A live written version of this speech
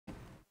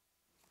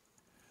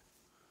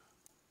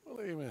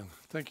Amen.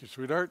 Thank you,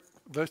 sweetheart.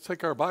 Let's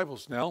take our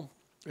Bibles now,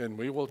 and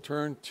we will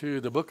turn to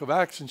the book of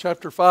Acts in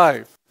chapter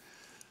 5.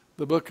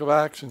 The book of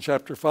Acts in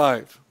chapter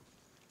 5.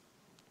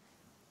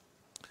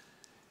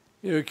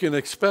 You can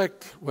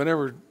expect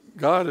whenever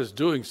God is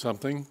doing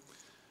something,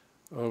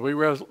 we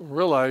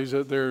realize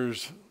that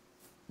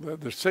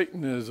that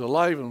Satan is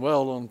alive and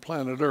well on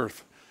planet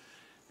Earth.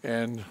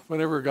 And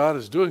whenever God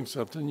is doing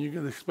something, you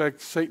can expect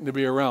Satan to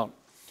be around.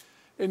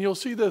 And you'll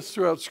see this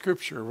throughout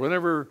Scripture.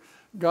 Whenever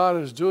God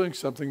is doing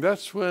something,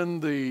 that's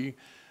when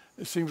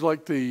it seems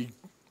like the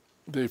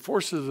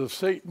forces of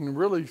Satan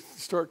really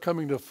start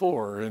coming to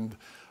fore. And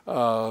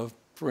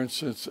for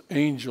instance,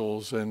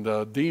 angels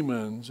and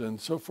demons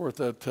and so forth,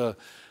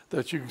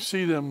 that you can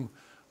see them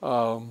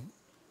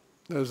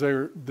as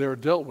they're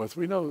dealt with.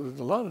 We know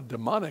there's a lot of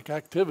demonic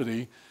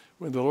activity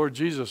when the Lord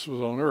Jesus was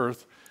on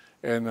earth,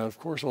 and of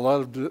course a lot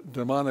of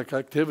demonic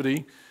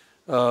activity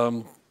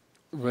when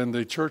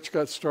the church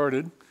got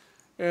started.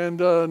 And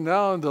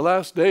now in the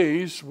last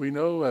days, we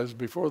know as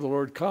before the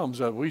Lord comes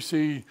that we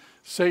see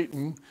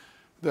Satan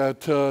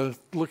that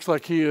looks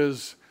like he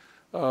is,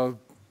 he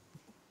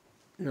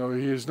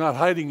is not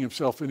hiding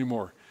himself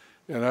anymore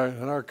in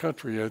our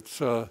country. It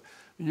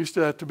used to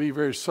have to be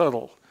very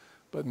subtle,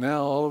 but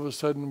now all of a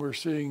sudden we're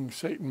seeing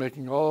Satan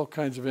making all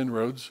kinds of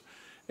inroads,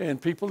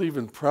 and people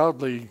even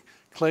proudly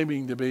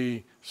claiming to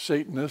be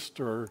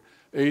Satanist or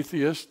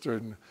atheist,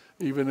 and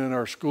even in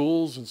our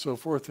schools and so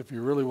forth. If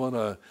you really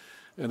want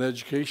an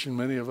education,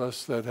 many of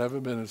us that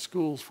haven't been in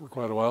schools for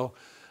quite a while,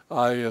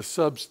 I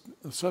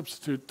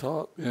substitute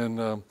taught in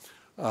a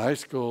high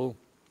school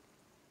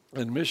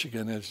in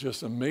Michigan. It's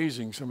just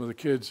amazing, some of the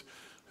kids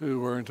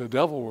who were into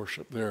devil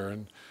worship there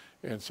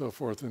and so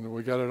forth. And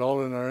we got it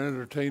all in our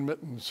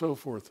entertainment and so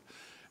forth.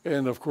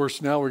 And of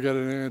course, now we're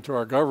getting into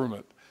our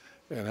government.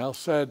 And how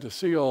sad to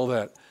see all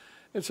that.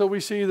 And so we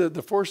see that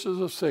the forces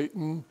of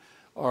Satan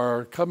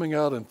are coming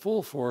out in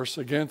full force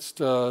against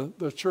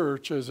the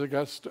church as it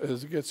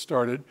gets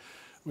started.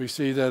 We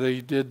see that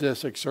he did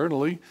this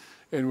externally,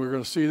 and we're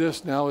going to see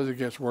this now as it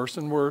gets worse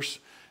and worse.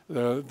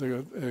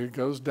 It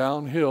goes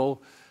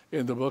downhill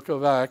in the book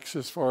of Acts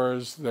as far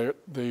as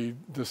the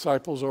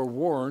disciples are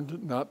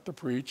warned not to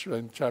preach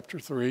in chapter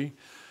 3.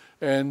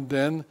 And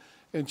then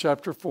in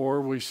chapter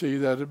 4, we see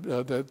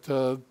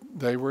that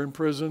they were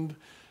imprisoned,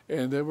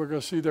 and then we're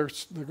going to see they're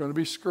going to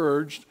be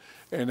scourged.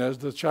 And as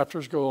the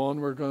chapters go on,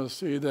 we're going to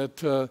see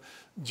that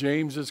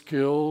James is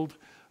killed,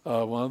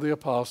 one of the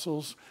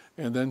apostles,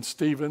 and then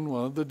Stephen,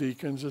 one of the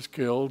deacons, is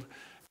killed.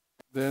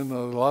 Then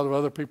a lot of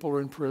other people are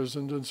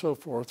imprisoned and so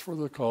forth for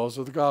the cause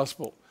of the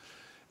gospel.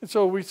 And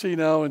so we see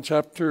now in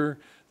chapter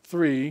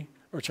 5,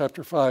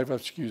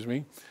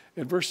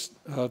 in verse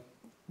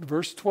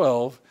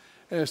 12,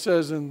 and it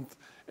says, and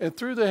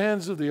through the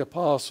hands of the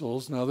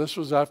apostles, now this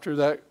was after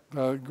that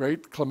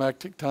great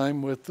climactic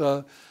time with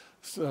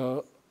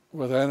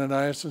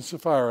Ananias and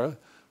Sapphira,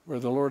 where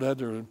the Lord had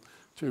to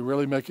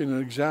really make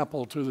an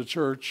example to the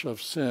church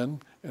of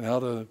sin and how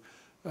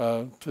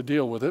to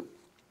deal with it.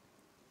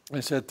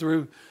 He said,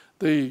 through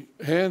the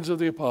hands of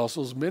the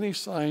apostles, many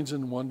signs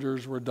and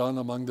wonders were done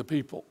among the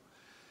people.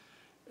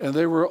 And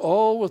they were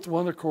all with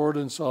one accord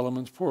in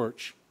Solomon's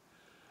porch.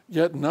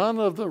 Yet none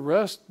of the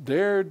rest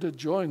dared to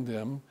join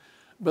them,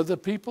 but the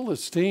people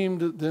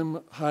esteemed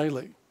them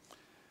highly.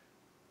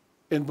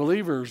 And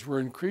believers were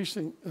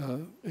increasingly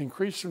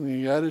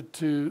added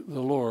to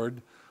the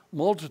Lord,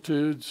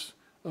 multitudes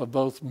of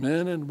both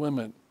men and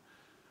women,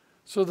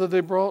 so that they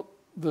brought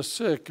the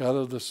sick out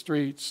of the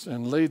streets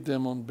and laid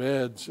them on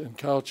beds and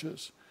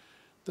couches,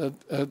 that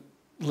at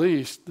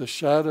least the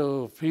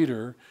shadow of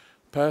Peter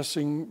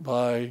passing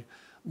by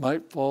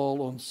might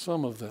fall on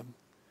some of them.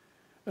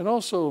 And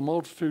also a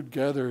multitude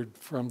gathered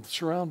from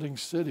surrounding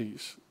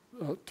cities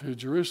to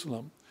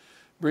Jerusalem,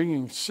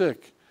 bringing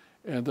sick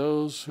and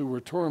those who were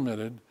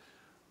tormented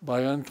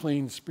by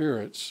unclean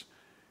spirits,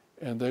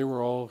 and they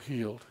were all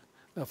healed.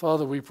 Now,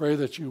 Father, we pray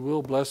that you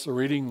will bless the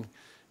reading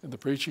and the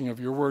preaching of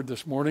your word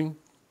this morning.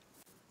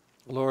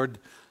 Lord,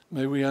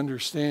 may we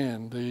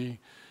understand the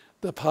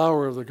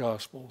power of the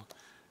gospel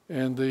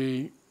and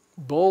the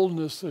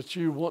boldness that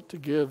you want to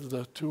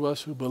give to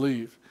us who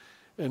believe.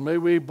 And may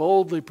we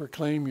boldly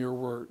proclaim your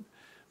word.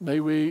 May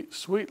we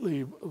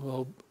sweetly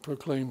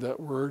proclaim that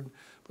word.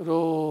 But,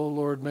 oh,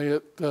 Lord, may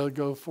it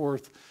go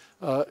forth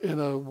in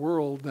a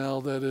world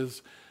now that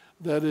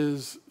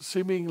is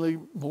seemingly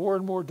more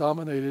and more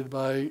dominated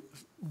by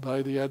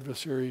the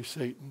adversary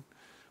Satan.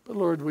 But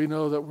Lord, we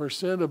know that where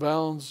sin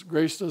abounds,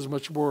 grace does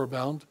much more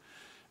abound.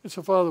 And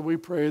so, Father, we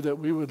pray that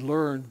we would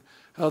learn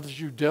how that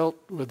you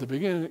dealt with the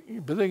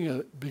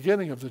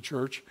beginning of the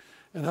church,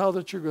 and how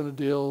that you're going to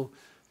deal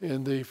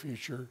in the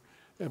future.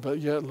 But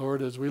yet,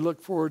 Lord, as we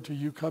look forward to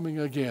you coming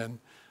again,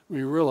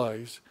 we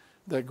realize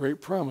that great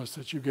promise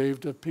that you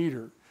gave to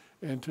Peter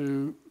and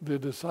to the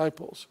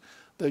disciples,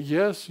 that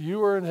yes,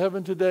 you are in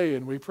heaven today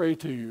and we pray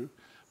to you,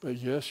 but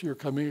yes, you're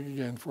coming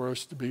again for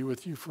us to be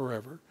with you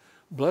forever.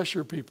 Bless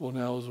your people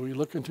now as we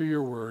look into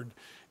your word.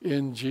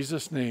 In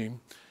Jesus' name,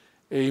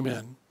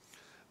 amen.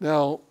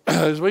 Now,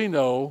 as we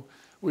know,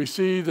 we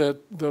see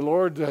that the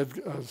Lord had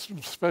a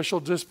special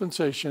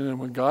dispensation, and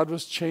when God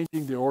was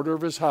changing the order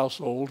of his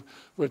household,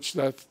 which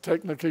that's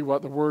technically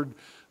what the word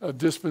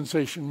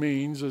dispensation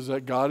means, is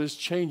that God is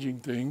changing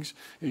things.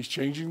 He's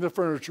changing the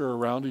furniture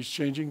around. He's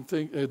changing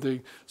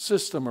the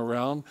system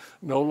around.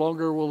 No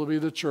longer will it be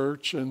the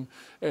church, no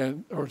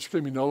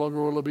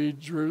longer will it be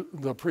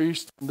the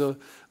priest and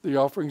the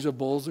offerings of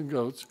bulls and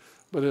goats,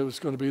 but it was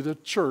going to be the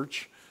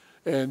church,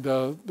 and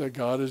that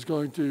God is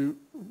going to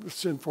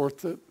send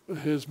forth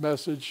his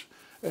message,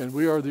 and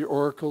we are the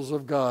oracles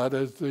of God,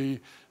 as the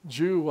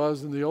Jew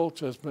was in the Old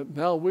Testament.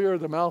 Now we are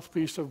the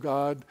mouthpiece of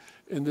God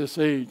in this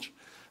age.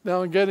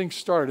 Now, in getting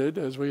started,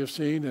 as we have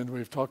seen and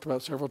we've talked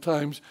about several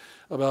times,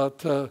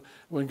 about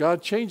when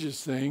God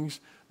changes things,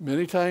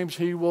 many times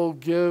he will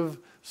give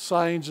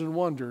signs and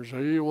wonders, or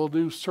he will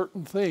do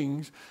certain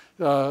things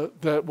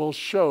that will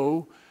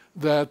show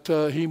that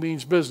he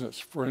means business.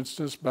 For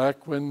instance,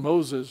 back when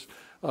Moses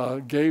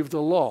gave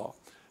the law,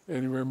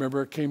 and you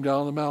remember it came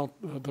down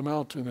the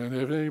mountain, and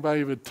if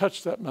anybody would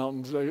touch that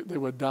mountain, they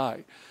would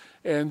die.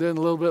 And then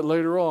a little bit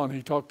later on,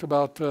 he talked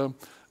about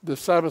the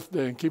Sabbath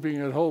day and keeping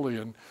it holy.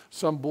 And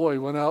some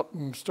boy went out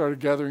and started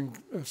gathering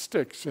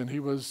sticks, and he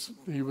was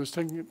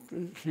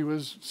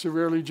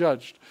severely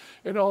judged.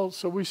 And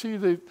also, we see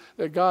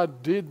that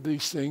God did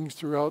these things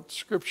throughout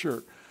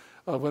Scripture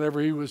whenever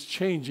he was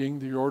changing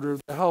the order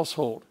of the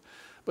household.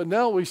 But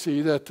now we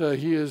see that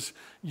he is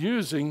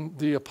using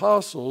the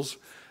apostles.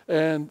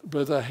 And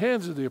by the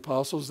hands of the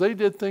apostles, they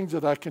did things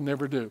that I can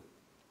never do.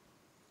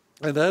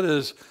 And that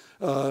is,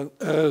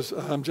 as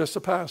I'm just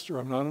a pastor,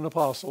 I'm not an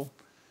apostle.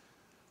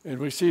 And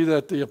we see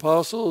that the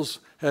apostles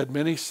had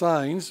many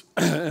signs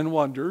and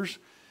wonders.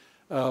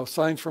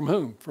 Signs from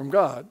whom? From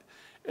God.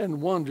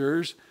 And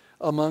wonders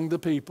among the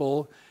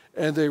people.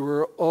 And they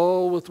were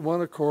all with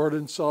one accord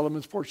in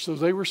Solomon's porch. So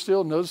they were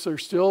still, notice they're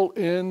still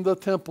in the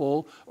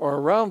temple or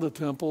around the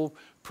temple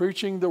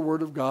preaching the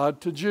word of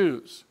God to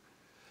Jews.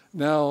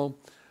 Now,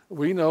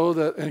 we know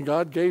that, and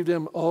God gave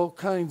them all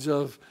kinds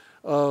of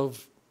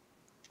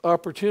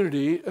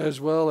opportunity as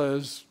well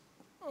as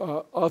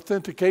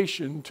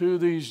authentication to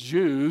these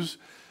Jews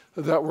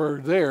that were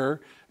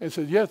there, and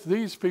said, yes,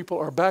 these people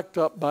are backed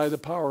up by the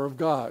power of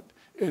God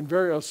in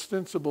very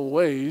ostensible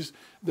ways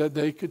that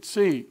they could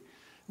see.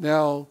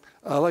 Now,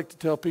 I like to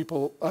tell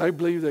people, I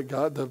believe that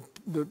God,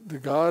 the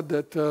God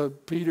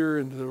that Peter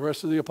and the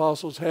rest of the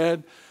apostles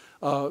had,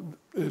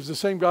 is the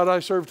same God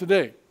I serve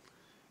today.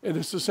 And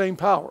it's the same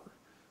power,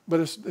 but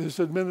it's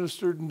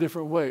administered in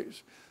different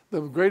ways.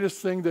 The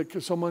greatest thing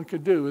that someone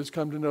could do is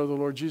come to know the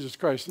Lord Jesus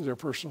Christ as their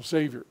personal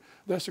Savior.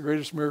 That's the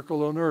greatest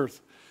miracle on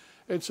earth.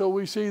 And so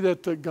we see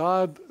that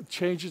God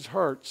changes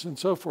hearts and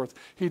so forth.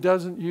 He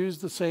doesn't use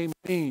the same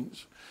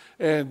means.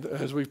 And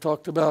as we've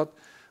talked about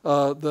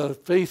the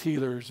faith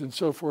healers and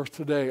so forth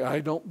today, I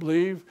don't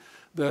believe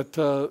that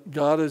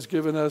God has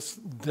given us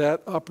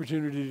that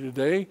opportunity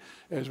today.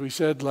 As we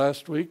said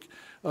last week,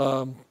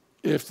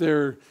 if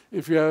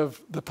you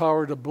have the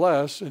power to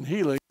bless and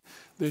healing,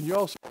 then you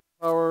also have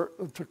the power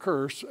to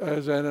curse,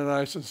 as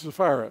Ananias and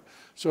Sapphira.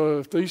 So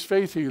if these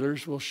faith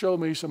healers will show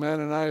me some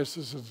Ananias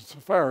and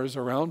Sapphira's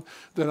around,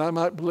 then I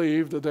might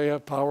believe that they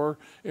have power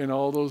in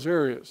all those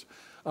areas.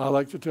 I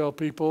like to tell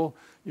people,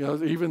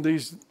 even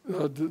these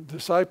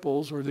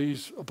disciples or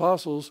these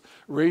apostles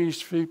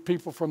raised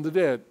people from the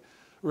dead.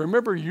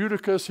 Remember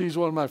Eutychus? He's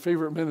one of my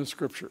favorite men in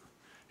Scripture.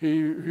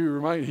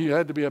 He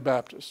had to be a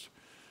Baptist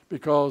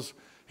because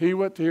he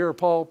went to hear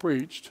Paul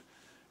preached.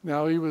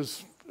 Now he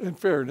was, in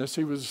fairness,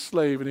 he was a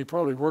slave and he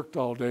probably worked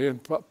all day,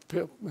 and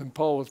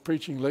Paul was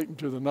preaching late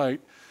into the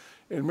night.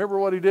 And remember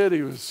what he did?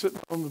 He was sitting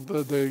on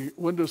the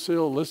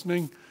windowsill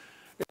listening.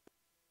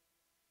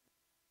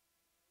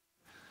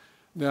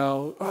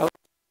 Now,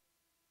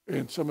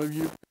 and some of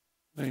you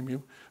name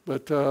you,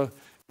 but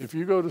if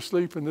you go to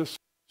sleep in this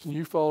and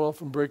you fall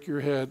off and break your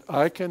head,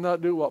 I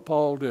cannot do what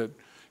Paul did.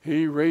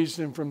 He raised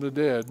him from the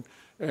dead,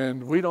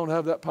 and we don't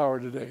have that power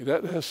today.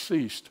 That has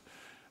ceased.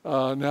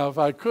 Now, if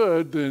I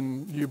could,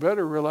 then you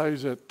better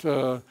realize that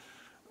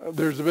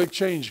there's a big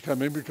change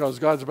coming because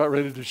God's about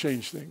ready to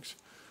change things.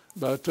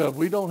 But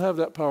we don't have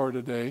that power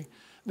today.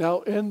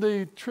 Now, in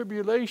the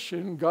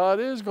tribulation, God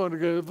is going to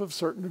give a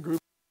certain group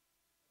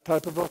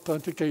type of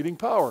authenticating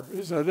power.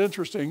 Isn't that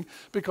interesting?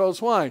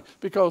 Because why?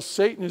 Because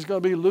Satan is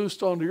going to be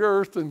loosed on the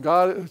earth, and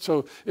God,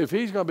 so if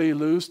he's going to be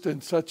loosed in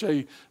such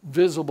a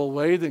visible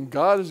way, then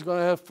God is going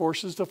to have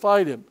forces to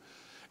fight him.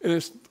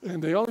 And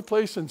the only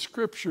place in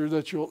Scripture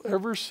that you'll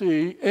ever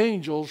see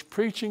angels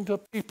preaching to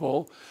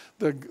people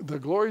the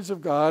glories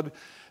of God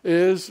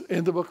is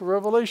in the book of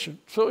Revelation.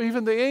 So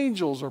even the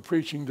angels are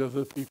preaching to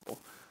the people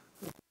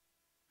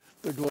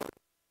the glory of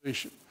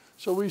Revelation.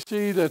 So we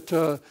see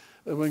that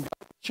when God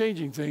is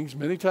changing things,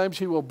 many times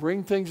he will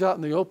bring things out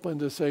in the open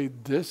to say,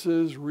 this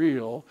is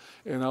real,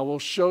 and I will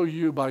show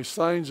you by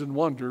signs and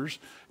wonders.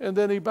 And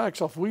then he backs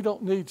off. We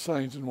don't need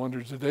signs and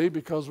wonders today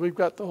because we've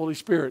got the Holy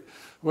Spirit.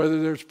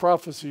 Whether there's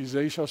prophecies,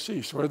 they shall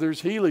cease. Whether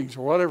there's healings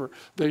or whatever,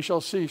 they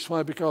shall cease.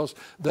 Why? Because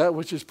that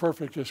which is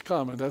perfect has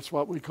come, and that's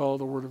what we call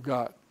the Word of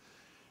God.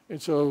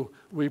 And so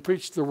we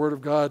preach the Word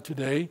of God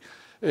today,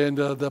 and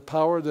the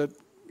power that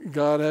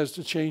God has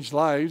to change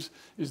lives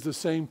is the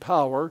same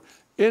power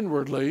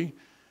inwardly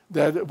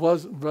that it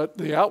was, but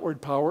the outward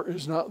power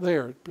is not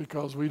there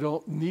because we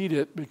don't need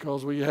it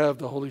because we have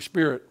the Holy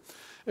Spirit.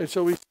 And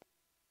so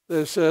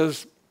it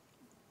says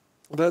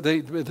that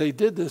they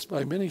did this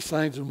by many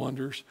signs and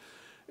wonders,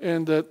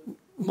 and that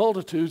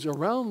multitudes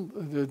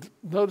around,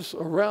 notice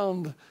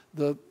around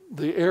the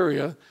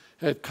area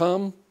had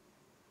come,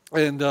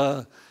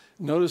 and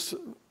notice,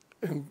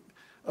 and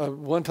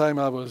one time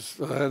I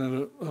had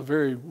a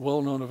very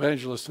well-known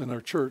evangelist in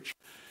our church,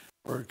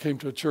 or came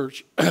to a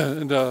church,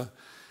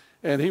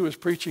 and he was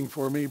preaching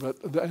for me, but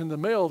in the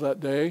mail that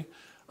day,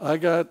 I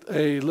got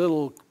a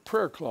little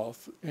prayer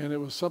cloth, and it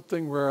was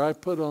something where I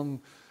put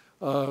on,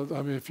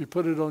 if you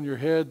put it on your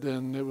head,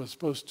 then it was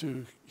supposed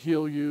to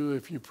heal you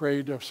if you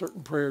prayed a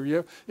certain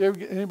prayer.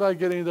 Anybody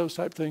get any of those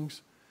type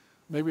things?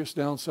 Maybe it's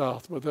down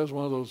south, but that's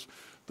one of those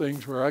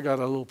things where I got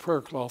a little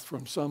prayer cloth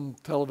from some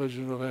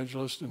television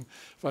evangelist, and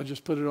if I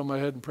just put it on my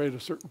head and prayed a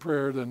certain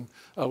prayer, then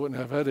I wouldn't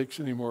have headaches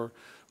anymore.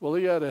 Well,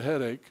 he had a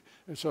headache,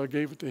 and so I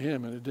gave it to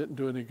him, and it didn't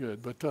do any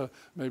good. But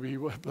maybe he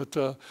would. But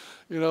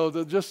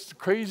just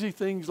crazy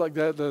things like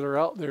that are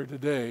out there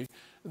today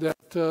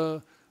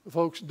that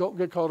folks don't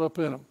get caught up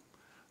in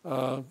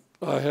them.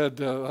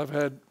 I've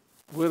had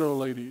widow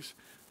ladies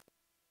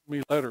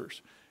me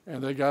letters,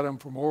 and they got them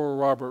from Oral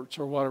Roberts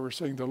or whatever,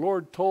 saying the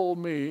Lord told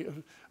me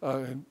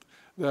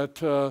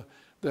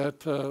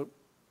that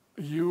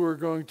you were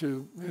going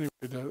to. Anyway,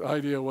 the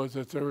idea was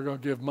that they were going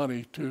to give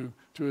money to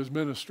his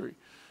ministry.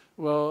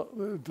 Well,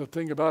 the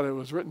thing about it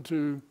was written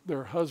to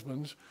their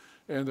husbands,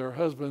 and their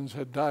husbands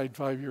had died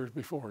 5 years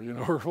before,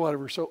 or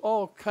whatever. So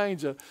all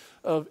kinds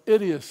of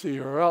idiocy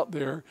are out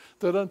there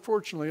that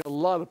unfortunately a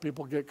lot of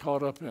people get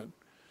caught up in.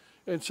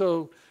 And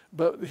so,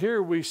 but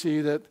here we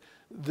see that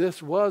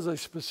this was a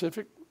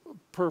specific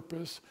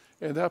purpose,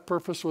 and that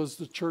purpose was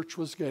the church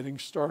was getting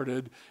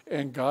started,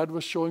 and God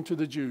was showing to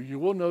the Jew. You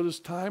will notice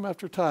time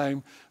after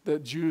time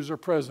that Jews are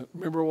present.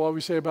 Remember what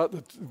we say about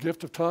the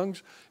gift of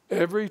tongues?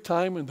 Every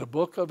time in the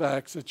book of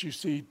Acts that you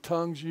see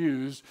tongues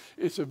used,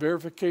 it's a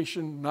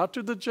verification not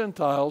to the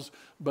Gentiles,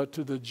 but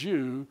to the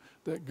Jew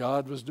that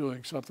God was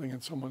doing something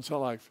in someone's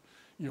life.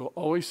 You'll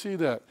always see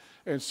that.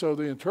 And so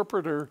the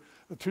interpreter,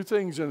 two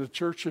things in a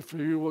church, if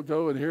you will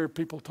go and hear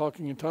people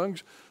talking in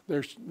tongues,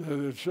 there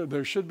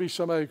should be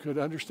somebody who could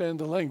understand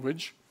the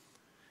language.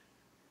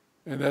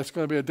 And that's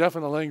going to be a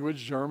definite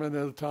language, German,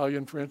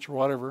 Italian, French, or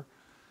whatever.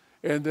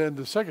 And then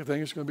the second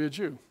thing is going to be a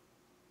Jew.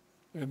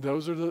 And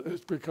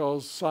it's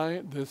because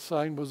this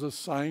sign was a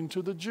sign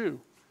to the Jew.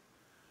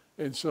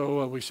 And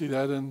so we see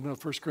that in 1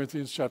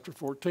 Corinthians chapter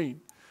 14.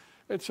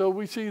 And so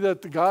we see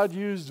that God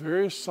used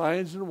various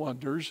signs and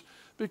wonders.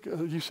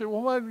 Because you say,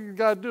 well, why did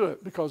God do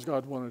it? Because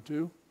God wanted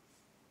to.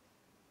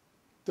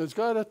 Does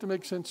God have to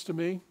make sense to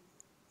me?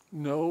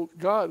 No.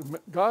 God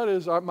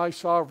is my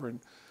sovereign.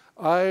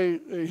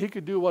 He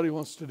could do what he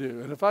wants to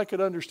do. And if I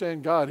could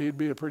understand God, he'd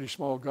be a pretty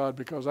small God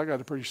because I got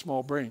a pretty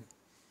small brain.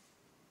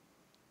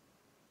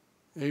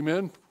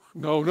 Amen?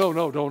 No,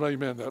 don't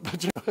amen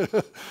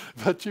that.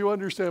 But you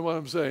understand what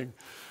I'm saying.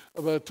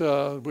 But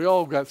we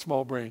all got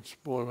small brains.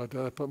 Boy, I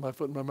put my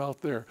foot in my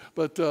mouth there.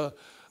 But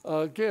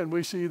again,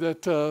 we see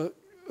that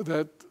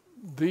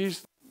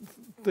these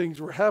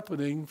things were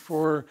happening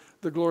for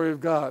the glory of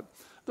God.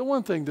 The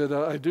one thing that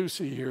I do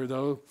see here,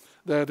 though,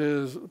 that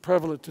is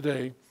prevalent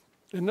today,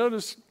 and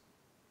notice,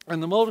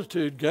 and the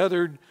multitude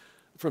gathered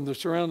from the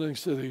surrounding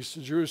cities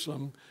to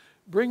Jerusalem,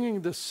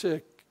 bringing the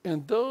sick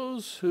and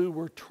those who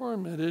were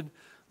tormented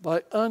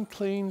by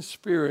unclean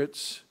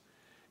spirits,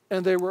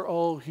 and they were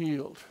all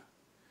healed.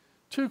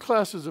 Two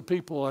classes of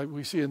people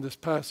we see in this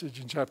passage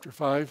in chapter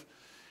 5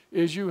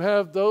 is you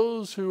have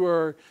those who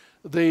are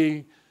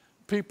the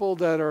people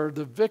that are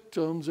the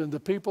victims, and the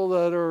people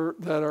that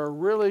are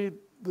really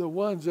the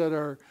ones that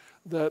are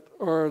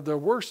the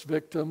worst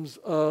victims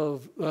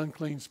of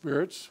unclean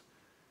spirits.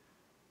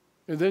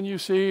 And then you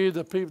see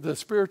the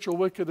spiritual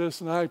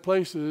wickedness in high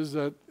places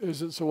that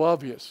isn't so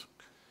obvious.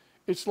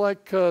 It's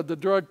like the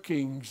drug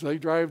kings. They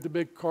drive the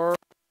big car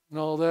and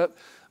all that,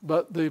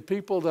 but the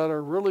people that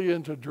are really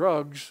into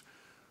drugs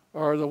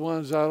are the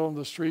ones out on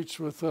the streets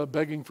with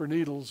begging for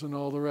needles and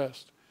all the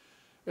rest.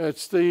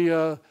 It's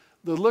the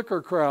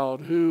liquor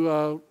crowd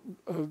who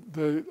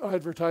the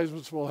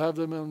advertisements will have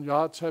them on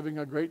yachts having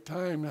a great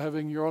time,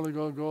 you're only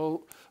going to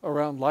go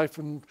around life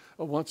and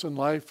once in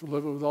life,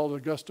 live it with all the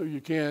gusto you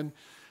can.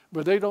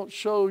 But they don't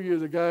show you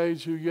the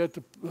guys who get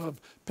to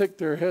pick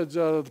their heads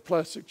out of the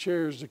plastic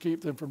chairs to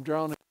keep them from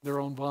drowning in their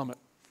own vomit.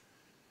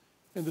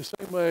 In the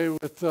same way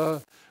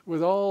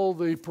with all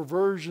the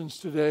perversions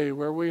today,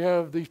 where we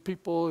have these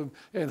people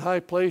in high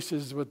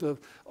places with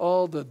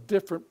all the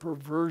different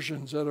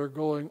perversions that are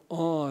going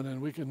on,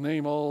 and we can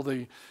name all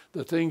the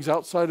things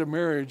outside of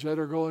marriage that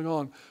are going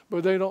on,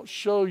 but they don't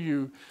show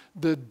you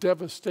the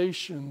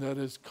devastation that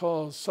is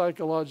caused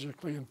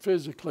psychologically and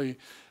physically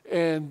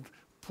and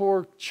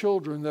poor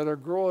children that are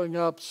growing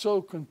up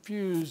so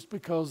confused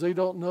because they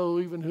don't know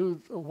even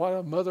what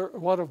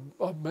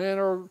a man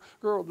or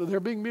girl. They're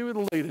being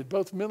mutilated,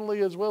 both mentally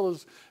as well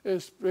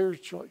as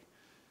spiritually.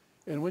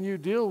 And when you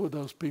deal with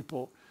those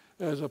people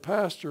as a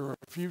pastor, or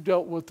if you've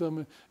dealt with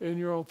them in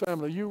your own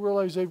family, you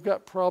realize they've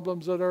got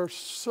problems that are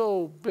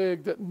so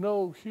big that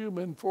no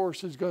human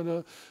force is going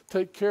to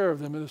take care of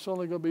them, and it's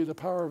only going to be the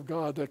power of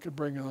God that could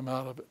bring them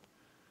out of it.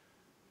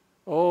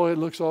 Oh, it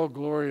looks all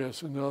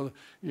glorious, and all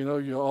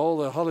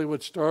the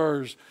Hollywood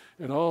stars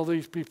and all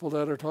these people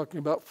that are talking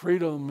about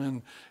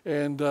freedom,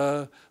 and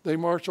they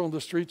march on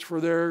the streets for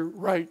their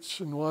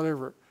rights and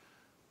whatever,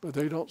 but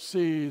they don't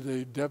see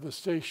the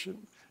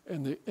devastation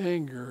and the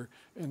anger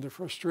and the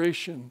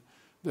frustration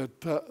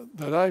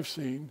that I've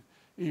seen,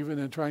 even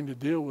in trying to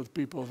deal with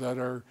people that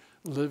are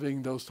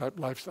living those type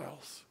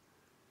lifestyles.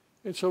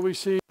 And so we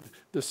see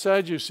the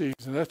Sadducees,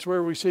 and that's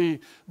where we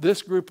see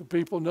this group of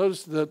people.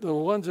 Notice that the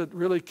ones that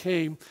really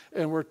came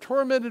and were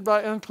tormented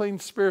by unclean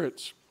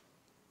spirits,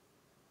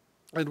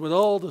 and with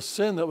all the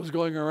sin that was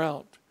going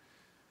around,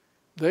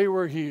 they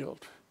were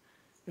healed.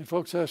 And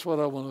folks, that's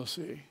what I want to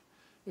see,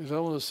 is I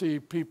want to see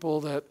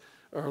people that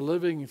are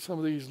living some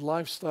of these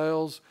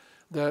lifestyles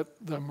that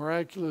the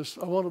miraculous,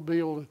 I want to be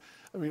able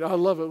to, I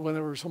love it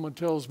whenever someone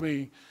tells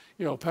me,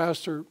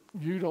 Pastor,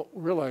 you don't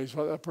realize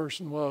what that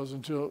person was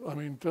until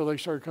they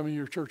started coming to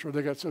your church, or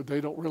they got saved.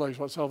 They don't realize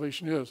what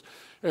salvation is.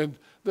 And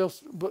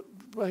but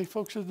hey,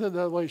 folks, isn't that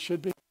the way it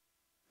should be?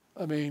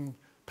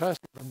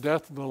 Passing from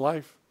death into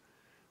life.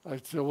 I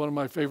feel one of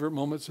my favorite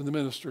moments in the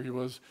ministry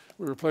was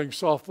we were playing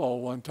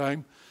softball one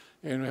time,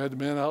 and we had the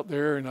men out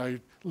there,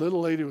 and little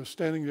lady was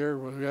standing there.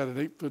 We had an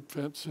 8-foot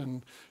fence,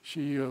 and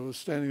she was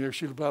standing there.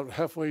 She was about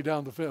halfway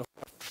down the fence.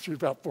 She was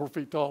about 4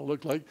 feet tall, it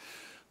looked like.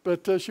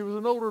 But she was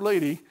an older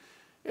lady,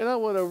 and I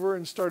went over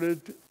and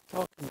started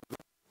talking with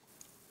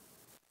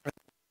her.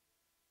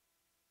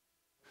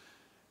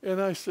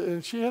 And I said,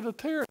 and she had a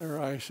tear in her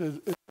eye. I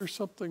said, "Is there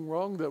something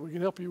wrong that we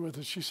can help you with?"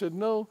 And she said,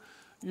 "No,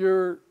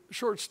 your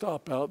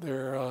shortstop out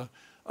there,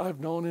 I've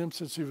known him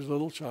since he was a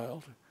little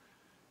child.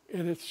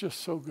 And it's just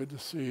so good to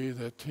see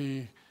that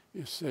he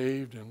is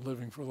saved and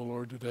living for the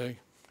Lord today."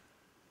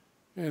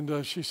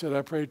 And she said,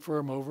 "I prayed for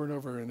him over and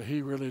over, and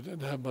he really didn't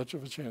have much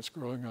of a chance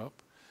growing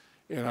up.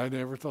 And I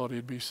never thought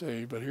he'd be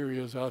saved, but here he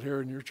is out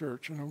here in your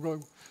church." And I'm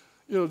going,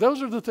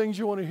 those are the things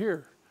you want to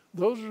hear.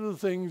 Those are the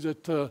things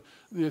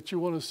that you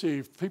want to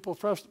see. People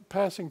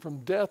passing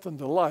from death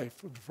into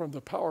life, from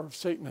the power of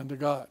Satan into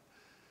God.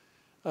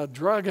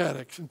 Drug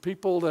addicts and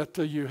people that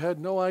you had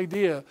no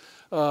idea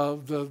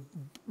the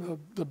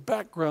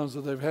backgrounds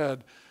that they've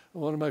had.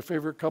 One of my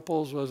favorite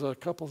couples was a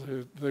couple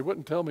who they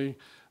wouldn't tell me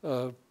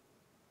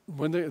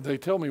when they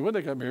tell me when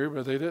they got married,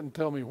 but they didn't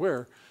tell me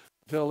where.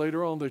 Until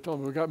later on, they told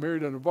me we got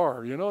married in a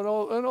bar, and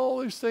all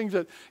these things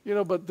that,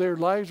 but their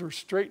lives were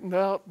straightened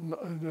out,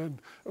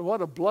 and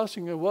what a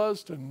blessing it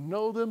was to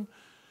know them.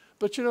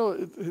 But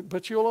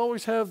you'll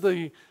always have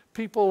the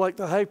people like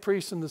the high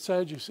priests and the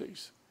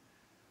Sadducees.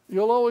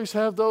 You'll always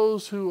have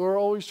those who are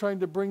always trying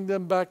to bring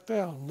them back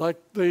down, like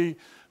the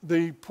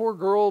poor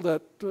girl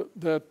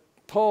that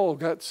Paul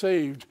got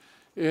saved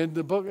in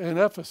the book in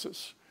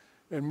Ephesus.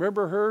 And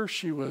remember her?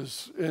 She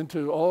was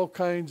into all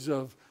kinds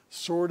of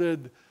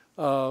sordid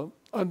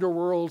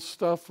underworld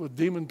stuff with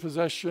demon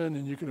possession,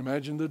 and you can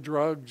imagine the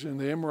drugs and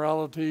the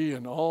immorality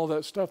and all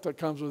that stuff that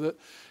comes with it.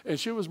 And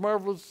she was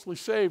marvelously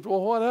saved.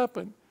 Well, what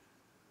happened?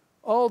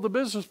 All the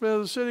businessmen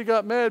of the city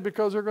got mad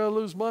because they're going to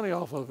lose money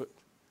off of it.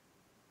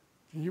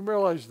 And you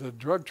realize the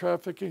drug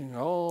trafficking and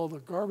all the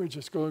garbage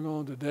that's going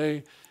on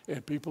today,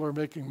 and people are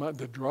making money,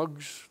 the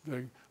drugs,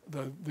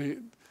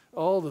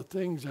 all the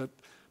things that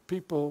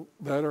people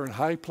that are in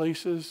high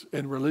places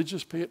and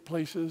religious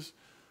places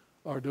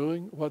are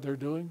doing, what they're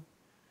doing.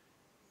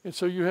 And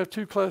so you have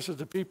two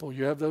classes of people.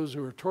 You have those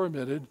who are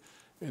tormented,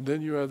 and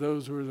then you have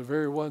those who are the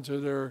very ones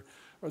that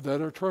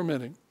are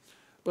tormenting.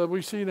 But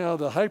we see now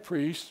the high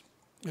priest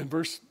in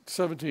verse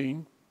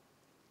 17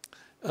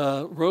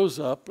 rose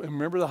up. And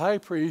remember, the high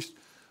priest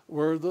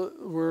were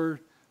the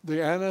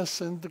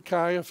Annas and the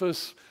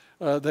Caiaphas.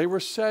 They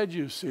were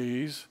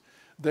Sadducees.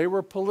 They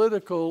were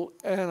political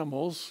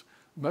animals,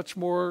 much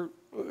more.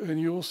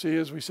 And you will see,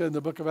 as we said in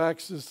the book of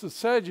Acts, it's the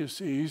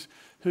Sadducees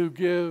who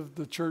gives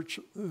the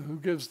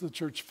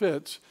church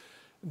fits,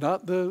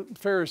 not the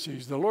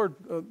Pharisees. The Lord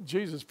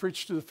Jesus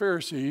preached to the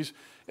Pharisees,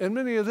 and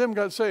many of them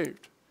got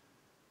saved.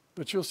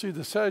 But you'll see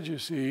the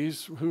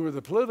Sadducees, who are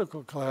the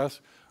political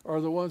class, are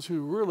the ones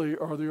who really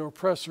are the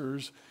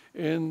oppressors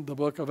in the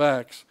book of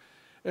Acts.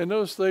 And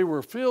notice they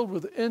were filled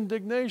with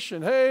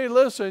indignation. Hey,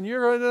 listen,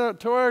 you're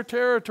into our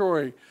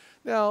territory.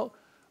 Now,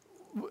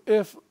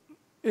 if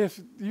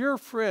your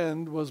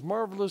friend was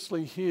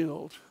marvelously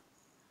healed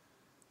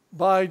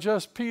by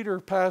just Peter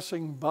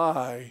passing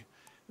by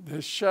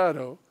his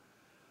shadow,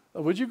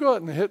 would you go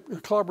out and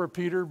hit clobber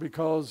Peter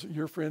because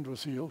your friend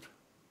was healed?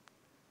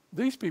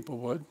 These people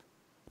would.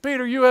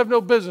 Peter, you have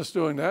no business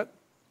doing that.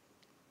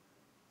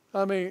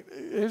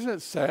 Isn't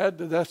it sad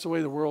that that's the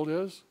way the world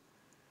is?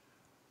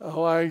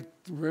 Oh, I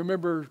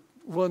remember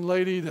one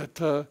lady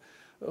that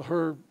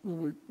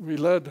we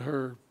led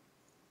her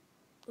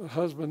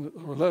husband,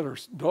 or led her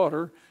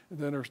daughter, and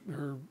then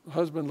her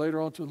husband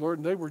later on to the Lord,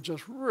 and they were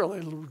just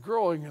really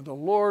growing in the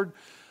Lord.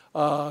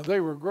 They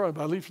were growing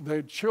by leaps. They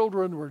had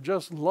children, were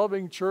just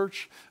loving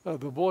church. The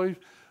boys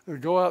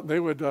would go out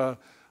and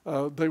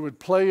they would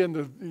play in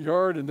the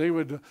yard, and they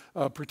would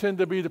pretend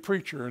to be the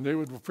preacher, and they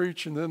would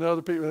preach, and then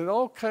other people, and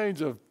all kinds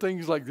of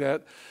things like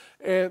that.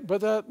 But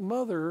that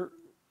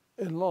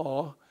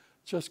mother-in-law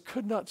just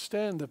could not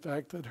stand the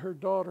fact that her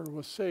daughter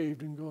was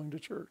saved and going to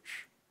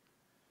church.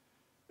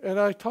 And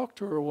I talked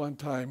to her one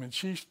time, and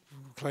she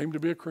claimed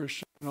to be a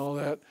Christian and all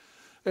that.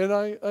 And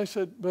I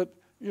said, but,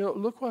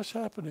 look what's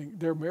happening.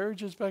 Their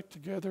marriage is back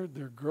together.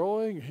 They're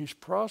growing. He's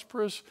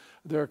prosperous.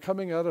 They're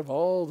coming out of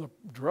all the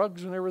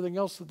drugs and everything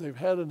else that they've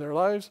had in their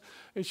lives.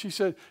 And she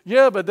said,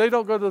 yeah, but they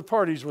don't go to the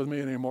parties with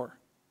me anymore.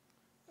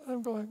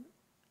 I'm going,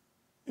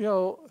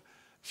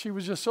 she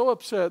was just so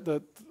upset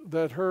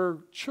that her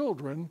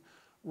children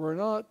were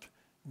not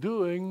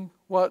doing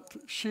what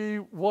she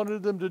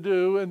wanted them to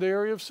do in the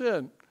area of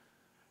sin.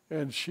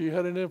 And she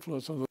had an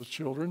influence on those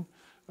children.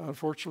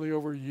 Unfortunately,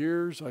 over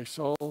years, I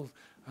saw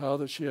how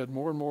that she had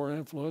more and more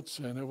influence,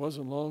 and it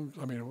wasn't long.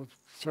 It was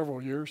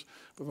several years.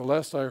 But the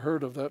last I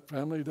heard of that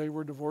family, they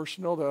were divorced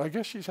and all that. I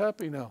guess she's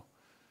happy now.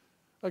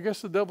 I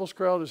guess the devil's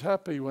crowd is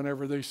happy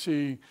whenever they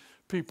see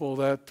people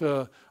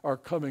that are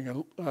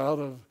coming out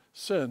of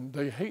sin.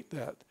 They hate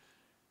that.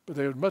 But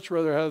they would much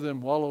rather have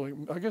them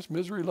wallowing. I guess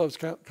misery loves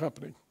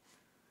company,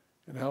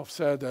 and how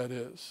sad that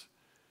is.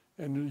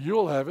 And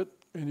you'll have it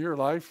in your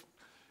life.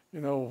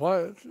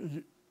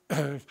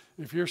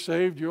 If you're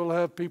saved, you'll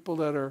have people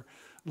that are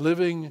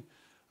living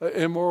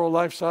immoral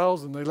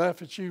lifestyles, and they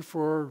laugh at you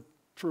for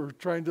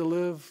trying to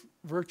live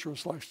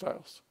virtuous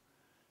lifestyles.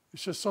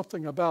 It's just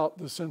something about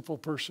the sinful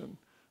person,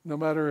 no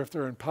matter if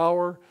they're in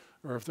power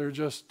or if they're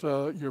just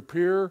your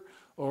peer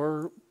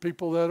or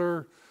people that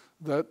are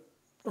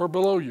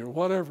below you,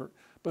 whatever.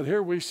 But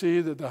here we see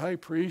that the high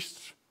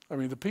priests,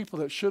 the people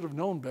that should have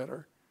known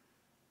better,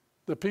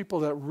 the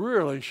people that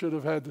really should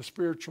have had the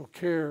spiritual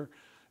care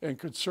and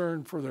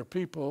concern for their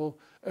people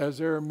as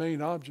their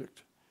main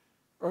object,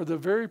 are the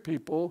very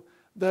people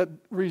that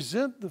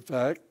resent the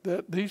fact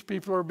that these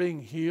people are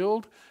being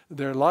healed,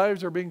 their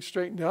lives are being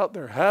straightened out,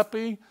 they're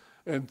happy,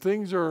 and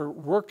things are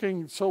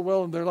working so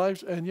well in their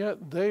lives, and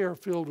yet they are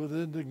filled with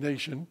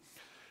indignation.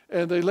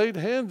 And they laid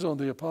hands on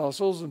the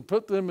apostles and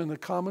put them in the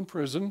common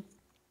prison.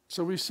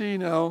 So we see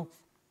now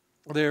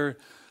the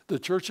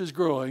church is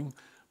growing,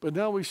 but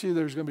now we see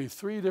there's going to be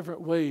 3 different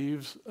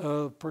waves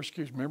of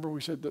persecution. Remember, we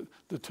said that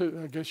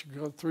I guess you could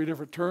go 3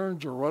 different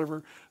turns or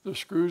whatever. The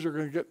screws are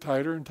going to get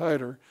tighter and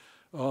tighter,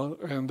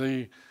 and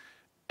the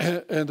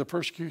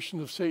persecution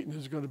of Satan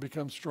is going to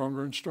become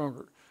stronger and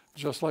stronger,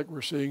 just like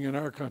we're seeing in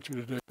our country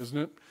today, isn't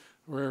it?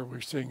 Where we're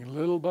seeing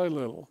little by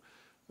little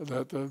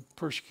that the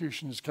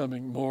persecution is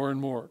coming more and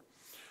more.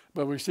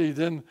 But we see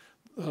then,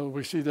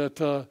 we see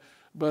that,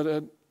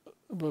 but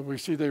we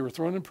see they were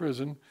thrown in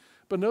prison.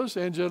 But notice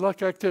the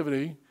angelic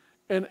activity,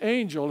 an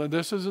angel, and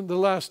this isn't the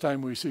last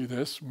time we see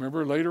this.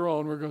 Remember, later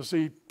on we're going to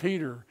see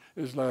Peter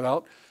is let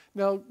out.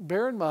 Now,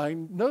 bear in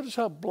mind, notice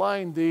how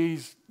blind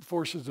these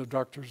forces of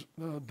darkness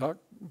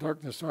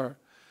are.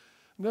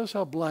 Notice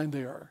how blind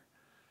they are.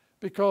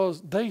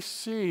 Because they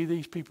see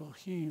these people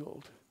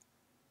healed,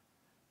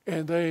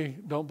 and they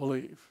don't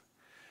believe.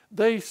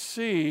 They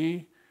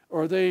see,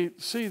 or they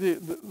see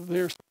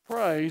they're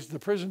surprised. The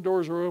prison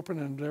doors are open,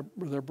 and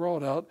they're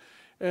brought out.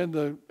 And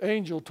the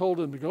angel told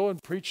them to go and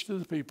preach to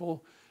the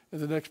people in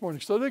the next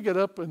morning. So they get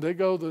up and they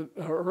go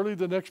early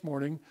the next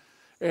morning,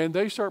 and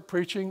they start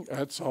preaching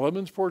at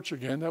Solomon's Porch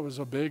again. That was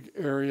a big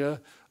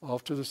area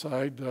off to the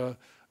side,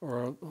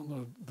 or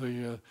on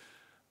the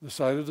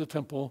side of the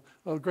temple,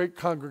 a great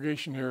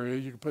congregation area.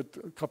 You could put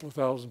a couple of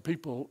thousand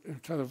people,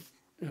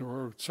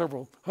 or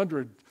several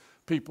hundred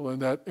people in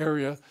that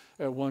area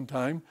at one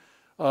time.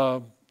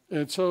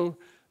 And so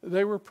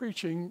they were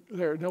preaching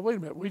there. Now, wait a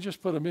minute. We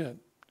just put them in.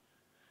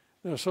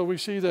 So we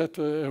see that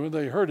when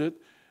they heard it,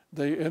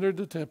 they entered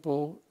the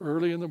temple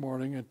early in the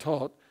morning and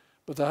taught.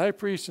 But the high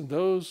priest and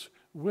those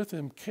with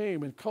him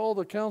came and called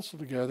the council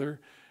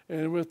together,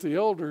 and with the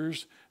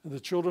elders and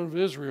the children of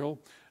Israel,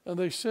 and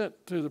they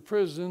sent to the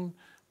prison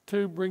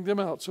to bring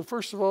them out. So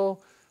first of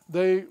all,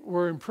 they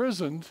were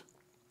imprisoned,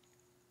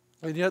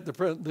 and yet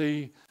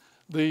and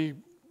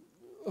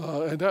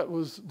that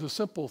was the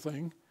simple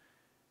thing.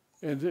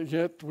 And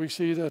yet we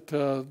see that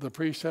the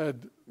priests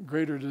had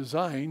greater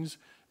designs.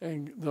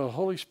 And the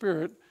Holy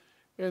Spirit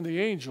and the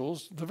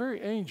angels, the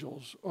very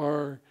angels,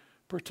 are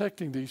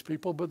protecting these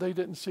people, but they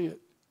didn't see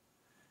it.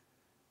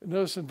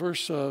 Notice in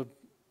verse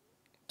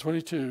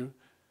 22,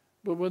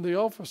 but when the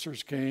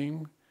officers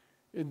came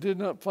and did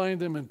not find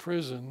them in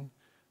prison,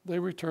 they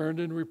returned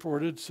and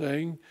reported,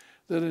 saying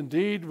that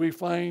indeed we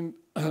found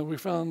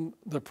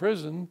the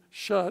prison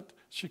shut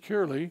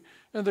securely,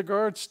 and the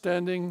guards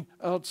standing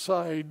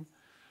outside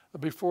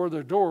before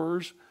their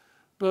doors.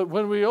 But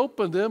when we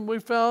opened them, we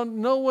found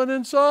no one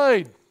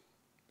inside.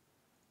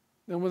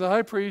 And when the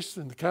high priest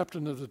and the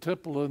captain of the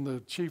temple and the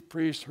chief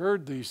priest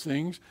heard these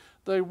things,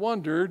 they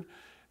wondered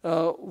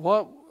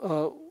what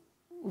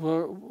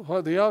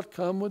the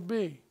outcome would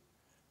be.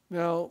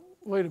 Now,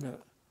 wait a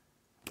minute.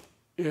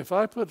 If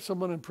I put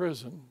someone in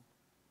prison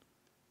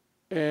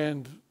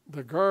and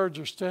the guards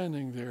are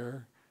standing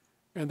there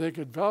and they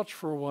could vouch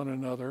for one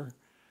another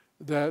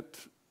that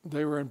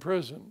they were in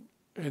prison,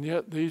 and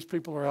yet these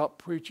people are out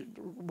preaching,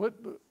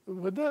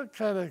 would that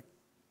kind of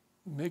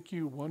make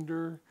you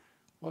wonder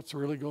what's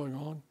really going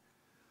on?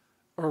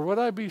 Or would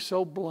I be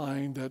so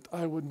blind that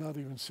I would not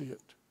even see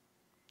it?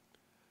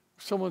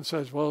 Someone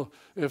says, well,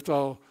 if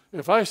the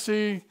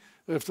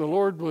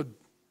Lord would,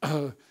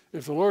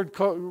 if the Lord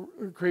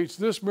creates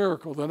this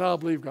miracle, then I'll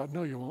believe God.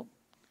 No, you won't.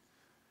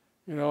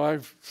 You know,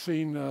 I've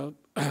seen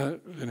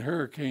in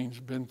hurricanes,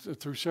 been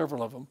through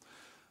several of them,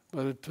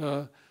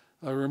 but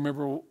I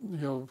remember,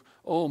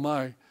 oh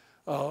my,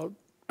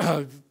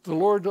 the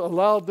Lord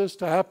allowed this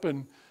to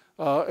happen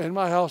in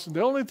my house, and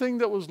the only thing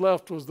that was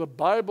left was the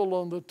Bible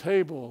on the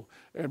table.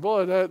 And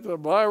boy,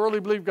 I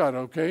really believe God.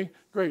 Okay,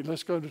 great,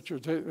 let's go to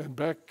church. And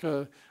back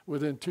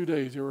within 2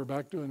 days, they were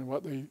back doing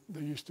what they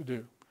used to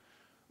do.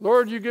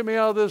 Lord, you get me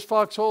out of this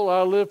foxhole,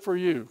 I'll live for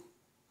you.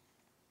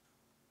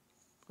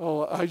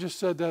 Oh, I just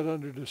said that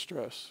under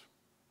distress.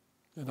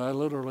 And I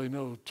literally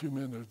know 2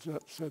 men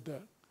that said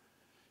that.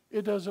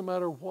 It doesn't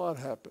matter what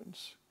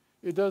happens.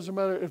 It doesn't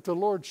matter if the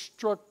Lord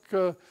struck,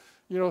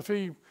 if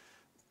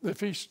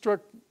he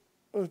struck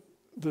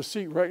the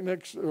seat right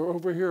next or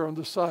over here on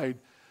the side,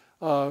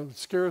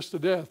 scare us to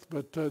death,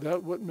 but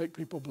that wouldn't make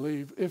people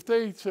believe. If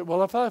they said,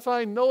 well, if I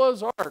find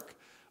Noah's Ark,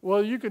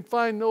 well, you could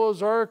find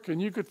Noah's Ark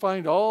and you could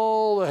find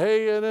all the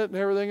hay in it and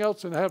everything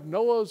else and have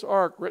Noah's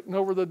Ark written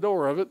over the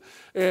door of it.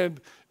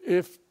 And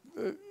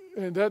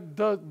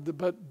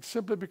but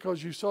simply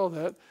because you saw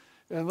that,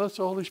 unless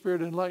the Holy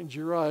Spirit enlightens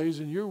your eyes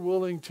and you're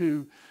willing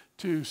to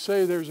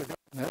say there's a God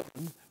in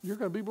heaven, you're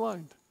going to be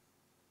blind.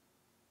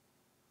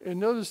 And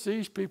notice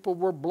these people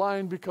were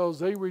blind because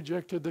they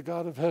rejected the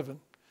God of heaven.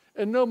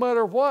 And no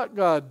matter what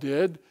God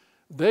did,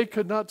 they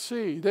could not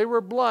see. They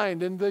were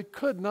blind and they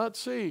could not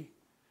see.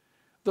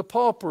 The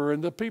pauper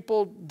and the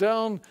people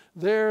down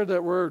there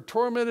that were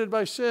tormented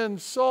by sin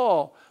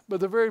saw, but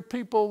the very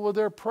people with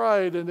their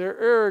pride and their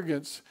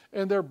arrogance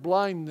and their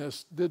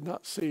blindness did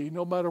not see,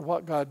 no matter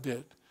what God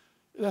did.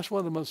 That's one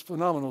of the most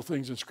phenomenal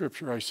things in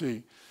Scripture I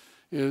see,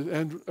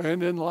 and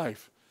in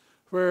life,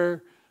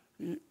 where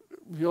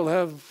you'll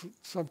have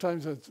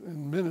sometimes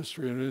in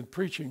ministry and in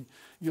preaching,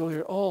 you'll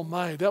hear, oh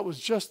my, that was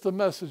just the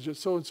message that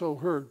so-and-so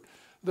heard.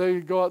 They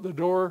go out the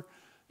door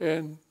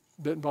and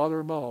didn't bother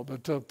them all.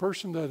 But a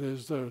person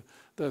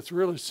that's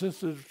really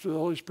sensitive to the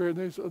Holy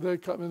Spirit, they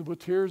come in with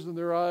tears in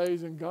their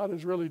eyes and God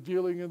is really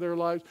dealing in their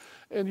lives.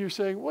 And you're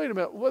saying, wait a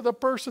minute, well, the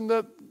person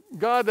that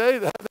God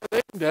aimed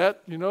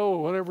at,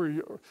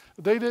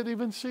 they didn't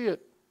even see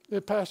it.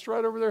 It passed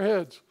right over their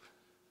heads.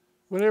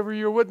 Whenever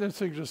you're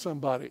witnessing to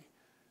somebody,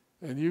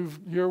 and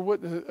you're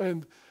witness,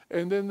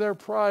 and then their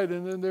pride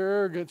and then their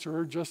arrogance,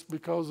 or just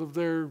because of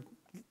their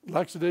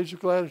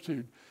lackadaisical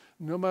attitude,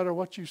 no matter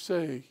what you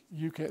say,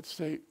 you can't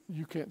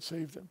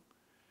save them.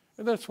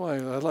 And that's why I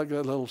like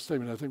that little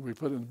statement I think we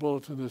put in the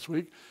bulletin this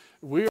week.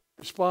 We are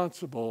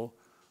responsible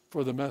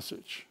for the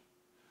message.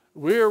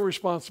 We are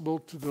responsible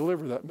to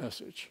deliver that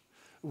message.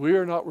 We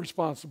are not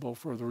responsible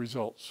for the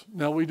results.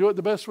 Now, we do it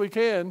the best we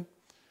can,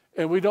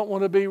 and we don't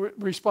want to be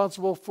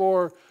responsible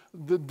for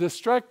the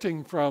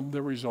distracting from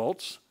the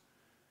results.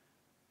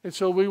 And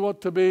so we want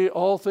to be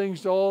all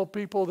things to all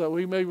people, that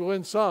we may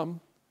win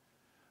some.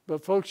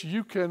 But folks,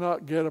 you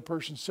cannot get a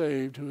person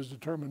saved who is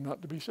determined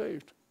not to be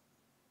saved.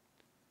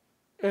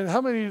 And how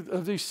many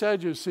of these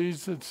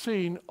Sadducees had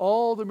seen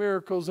all the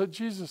miracles that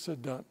Jesus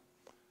had done?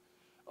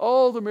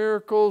 All the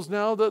miracles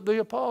now that the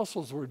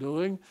apostles were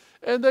doing,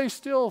 and they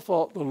still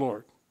fought the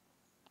Lord.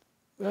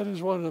 That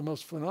is one of the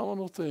most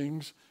phenomenal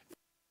things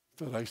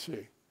that I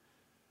see.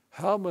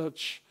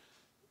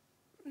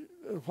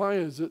 Why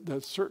is it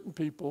that certain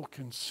people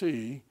can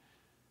see,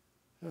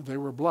 and they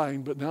were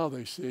blind, but now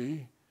they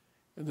see,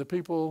 and the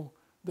people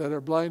that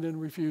are blind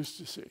and refuse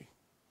to see?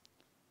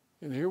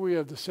 And here we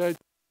have the Sadducees,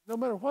 no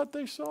matter what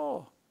they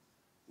saw,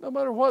 no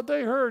matter what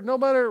they heard, no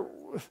matter,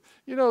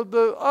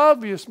 the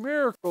obvious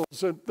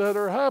miracles that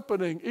are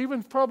happening,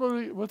 even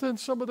probably within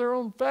some of their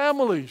own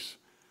families,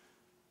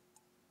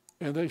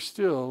 and they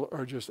still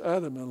are just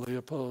adamantly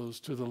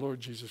opposed to the Lord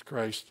Jesus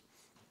Christ.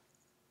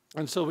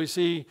 And so we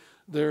see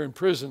they're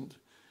imprisoned.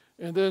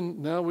 And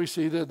then now we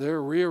see that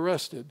they're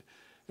rearrested.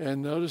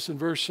 And notice in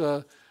verse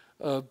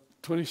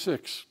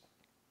 26,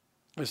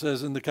 it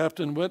says, and the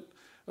captain went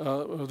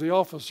of the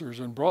officers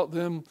and brought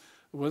them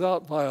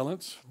without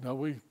violence. Now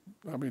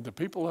the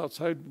people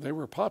outside, they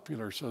were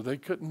popular, so they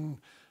couldn't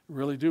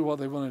really do what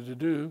they wanted to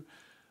do.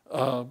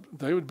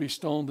 They would be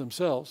stoned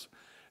themselves.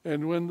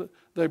 And when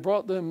they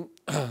brought them,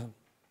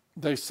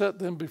 they set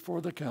them before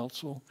the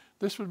council.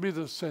 This would be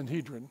the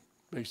Sanhedrin,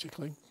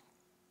 basically.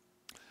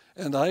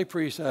 And the high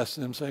priest asked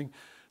them, saying,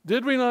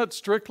 did we not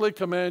strictly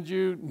command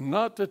you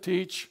not to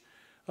teach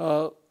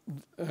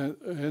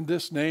in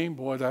this name?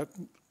 Boy,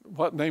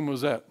 what name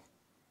was that?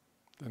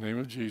 The name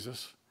of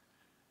Jesus.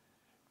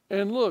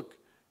 And look,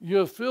 you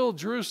have filled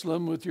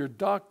Jerusalem with your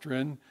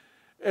doctrine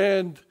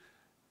and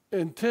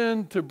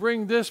intend to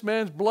bring this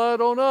man's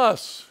blood on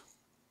us.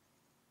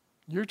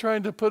 You're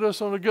trying to put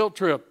us on a guilt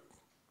trip.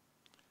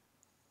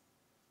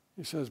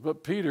 He says,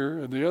 but Peter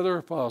and the other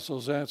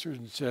apostles answered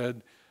and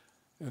said,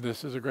 and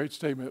this is a great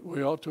statement,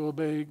 we ought to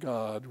obey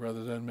God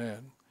rather than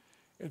man.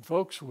 And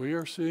folks, we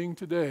are seeing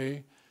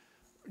today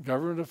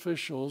government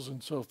officials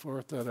and so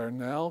forth that are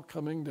now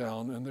coming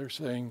down, and they're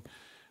saying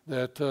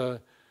that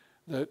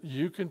that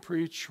you can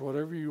preach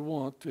whatever you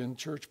want in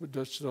church, but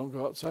just don't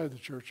go outside the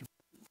church.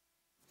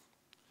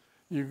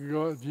 You can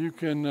go. You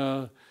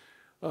can.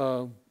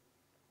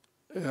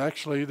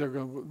 Actually,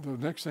 the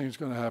next thing that's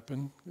going to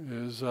happen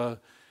is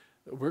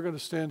we're going to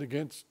stand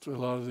against a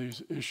lot of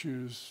these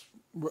issues.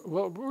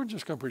 Well, we're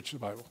just going to preach the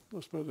Bible.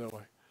 Let's put it that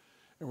way.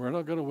 And we're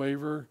not going to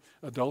waver.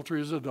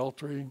 Adultery is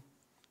adultery.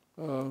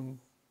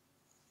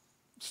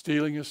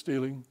 Stealing is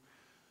stealing.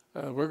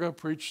 We're going to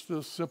preach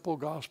the simple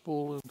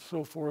gospel and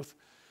so forth.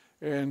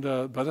 And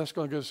but that's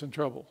going to get us in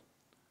trouble.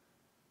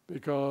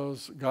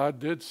 Because God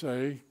did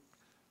say,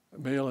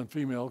 male and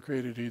female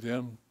created he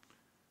them.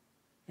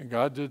 And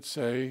God did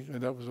say,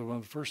 and that was one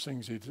of the first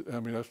things he did,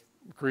 that's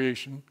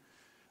creation.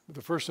 But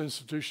the first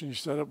institution he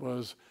set up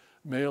was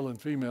male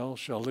and female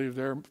shall leave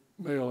their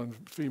male and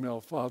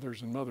female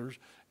fathers and mothers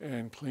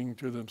and cling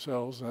to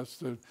themselves. That's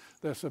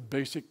the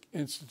basic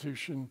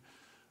institution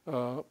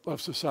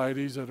of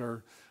societies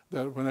that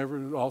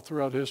whenever all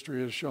throughout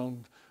history has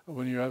shown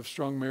when you have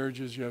strong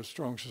marriages, you have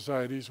strong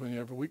societies. When you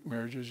have weak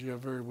marriages, you have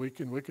very weak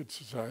and wicked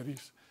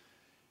societies.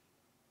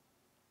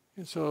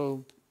 And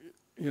so,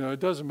 it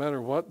doesn't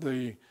matter what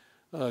the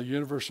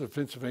University of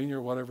Pennsylvania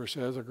or whatever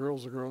says, a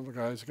girl's a girl and a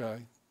guy's a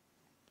guy.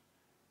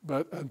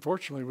 But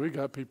unfortunately, we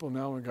got people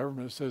now in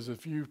government that says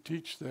if you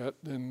teach that,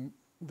 then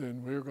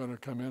we're going to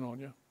come in on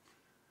you.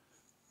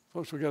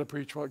 Folks, we got to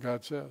preach what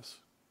God says.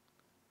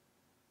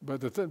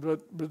 But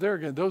there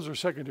again, those are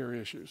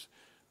secondary issues.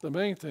 The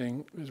main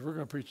thing is we're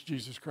going to preach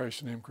Jesus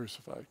Christ and him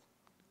crucified.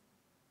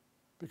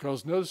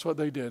 Because notice what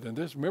they did. And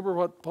remember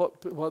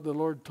what the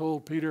Lord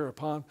told Peter,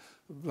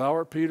 thou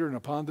art Peter, and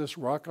upon this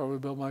rock I will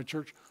build my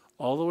church.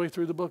 All the way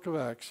through the book of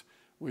Acts,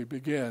 we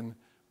begin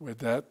with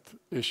that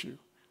issue.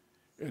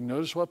 And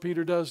notice what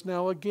Peter does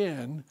now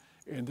again,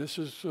 and this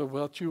is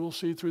what you will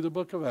see through the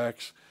book of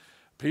Acts.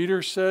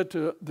 Peter said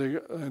to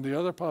the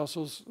other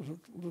apostles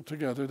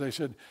together, they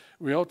said,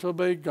 we ought to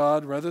obey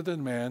God rather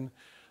than man.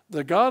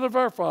 The God of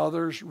our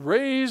fathers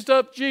raised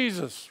up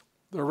Jesus,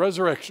 the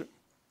resurrection.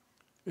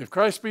 If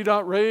Christ be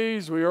not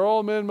raised, we are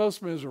all men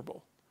most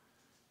miserable.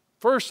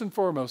 First and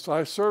foremost,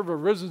 I serve a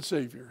risen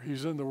Savior.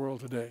 He's in the world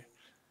today.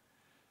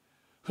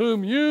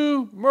 Whom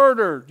you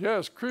murdered,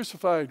 yes,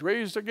 crucified,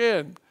 raised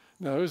again.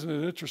 Now, isn't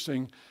it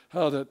interesting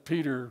how that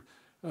Peter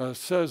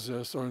says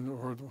this, or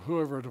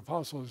whoever the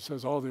apostle,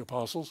 says all the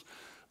apostles,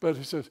 but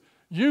he says,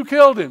 you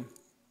killed him.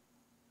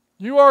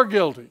 You are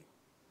guilty.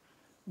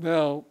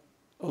 Now,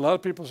 a lot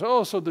of people say,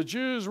 oh, so the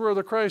Jews were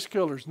the Christ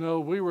killers. No,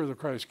 we were the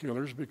Christ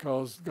killers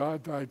because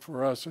God died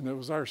for us, and it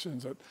was our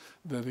sins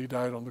that he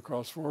died on the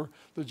cross for.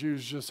 The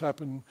Jews just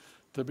happened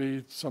to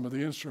be some of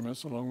the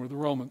instruments along with the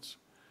Romans.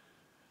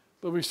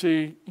 But we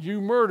see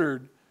you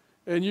murdered,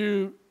 and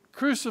you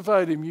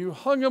crucified him. You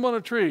hung him on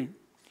a tree.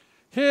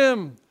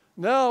 Him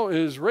now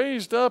is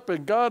raised up,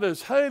 and God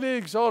has highly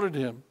exalted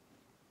him.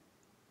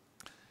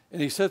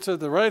 And he sits at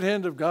the right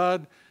hand of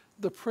God,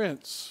 the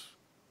Prince.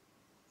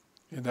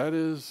 And that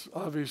is,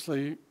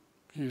 obviously,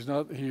 he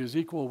is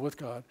equal with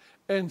God.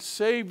 And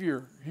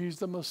Savior, he's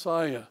the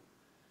Messiah.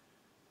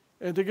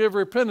 And to give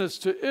repentance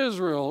to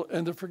Israel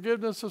and the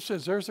forgiveness of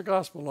sins. There's the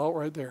gospel all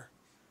right there.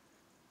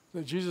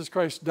 That Jesus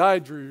Christ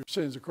died for your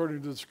sins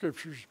according to the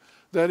Scriptures.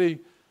 That he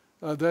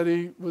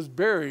was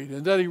buried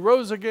and that he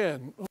rose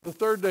again on the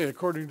third day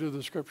according to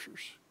the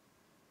Scriptures.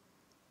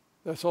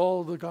 That's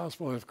all the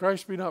gospel. If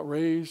Christ be not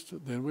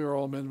raised, then we are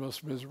all men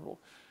most miserable.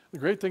 The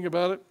great thing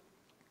about it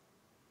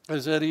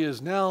is that he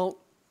is now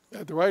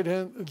at the right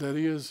hand, that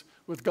he is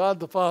with God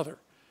the Father,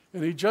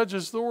 and he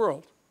judges the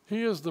world.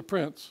 He is the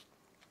Prince.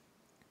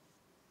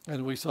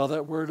 And we saw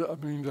that word,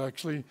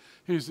 actually,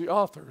 he's the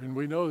author, and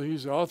we know that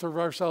he's the author of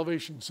our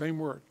salvation, same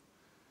word.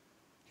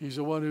 He's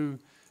the one who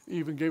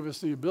even gave us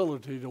the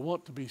ability to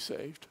want to be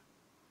saved.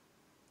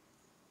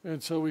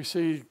 And so we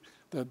see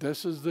that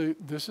this is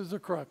the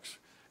crux.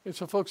 And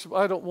so, folks,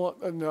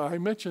 I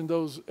mentioned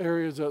those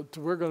areas that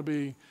we're going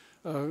to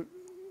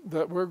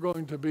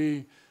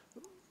be,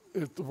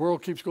 if the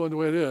world keeps going the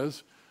way it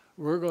is,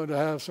 we're going to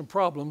have some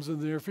problems in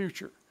the near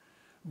future.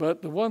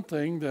 But the one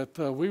thing that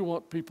we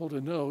want people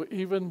to know,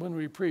 even when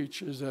we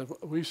preach, is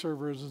that we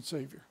serve a risen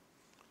Savior.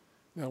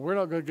 Now, we're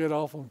not going to get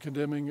off on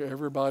condemning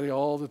everybody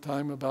all the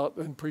time about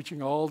and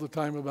preaching all the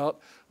time about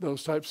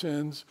those type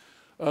sins,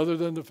 other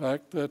than the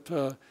fact that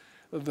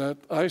that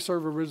I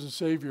serve a risen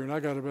Savior and I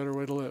got a better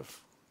way to live.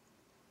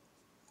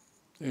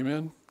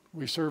 Amen?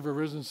 We serve a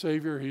risen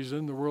Savior. He's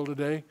in the world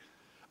today.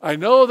 I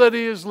know that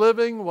he is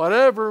living,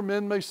 whatever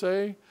men may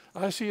say.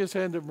 I see his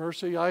hand of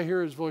mercy. I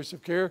hear his voice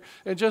of care.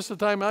 And just the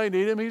time I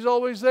need him, he's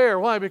always there.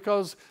 Why?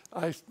 Because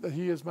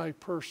he is my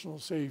personal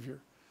Savior.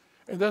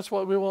 And that's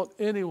what we want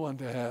anyone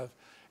to have.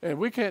 And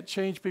we can't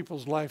change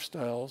people's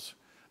lifestyles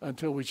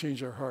until we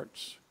change our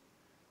hearts.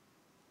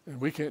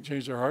 And we can't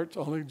change our hearts.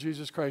 Only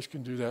Jesus Christ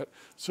can do that.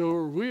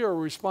 So we are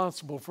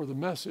responsible for the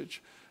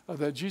message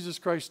that Jesus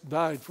Christ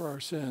died for our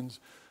sins,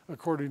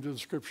 according to the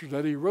Scripture,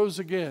 that he rose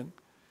again.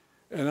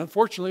 And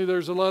unfortunately,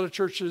 there's a lot of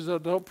churches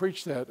that don't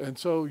preach that. And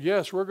so,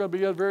 yes, we're going to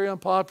be very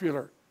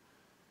unpopular.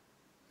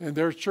 And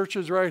there's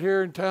churches right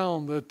here in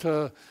town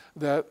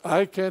that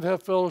I can't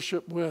have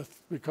fellowship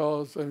with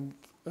because and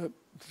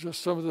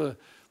just some of the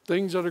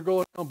things that are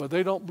going on. But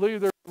they don't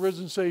believe there's a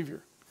risen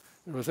Savior.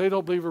 And if they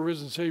don't believe a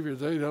risen Savior,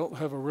 they don't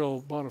have a real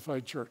bona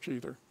fide church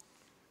either,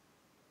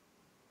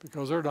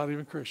 because they're not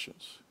even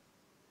Christians.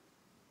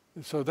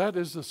 And so that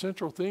is the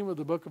central theme of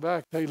the book of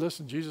Acts. Hey,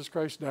 listen, Jesus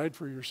Christ died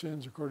for your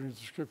sins according to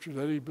the Scripture,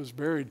 that he was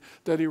buried,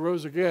 that he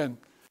rose again.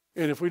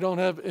 And if we don't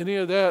have any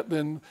of that,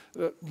 then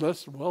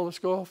let's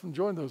go off and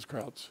join those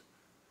crowds.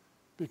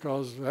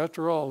 Because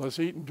after all, let's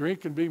eat and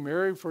drink and be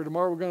merry, for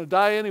tomorrow we're going to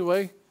die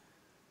anyway.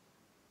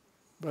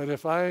 But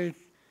if I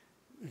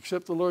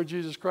accept the Lord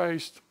Jesus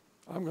Christ,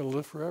 I'm going to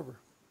live forever.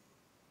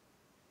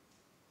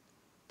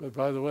 But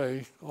by the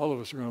way, all of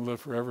us are going to live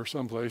forever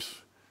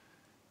someplace.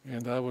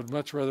 And I would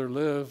much rather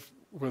live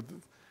with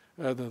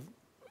the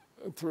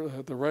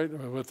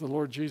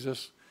Lord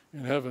Jesus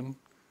in heaven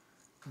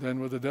than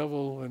with the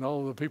devil and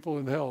all the people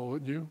in hell,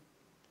 wouldn't you?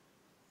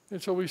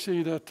 And so we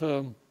see that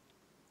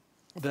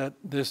that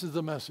this is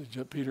the message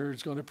that Peter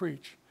is going to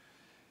preach.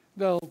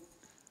 Now,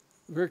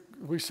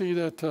 we see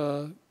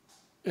that,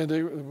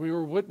 we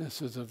were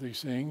witnesses of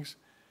these things.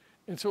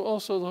 And so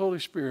also the Holy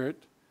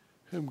Spirit,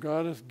 whom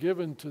God hath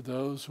given to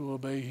those who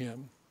obey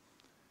him.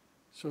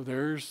 So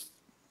there's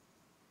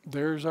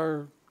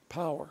our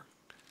power.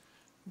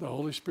 The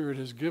Holy Spirit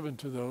is given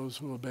to those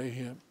who obey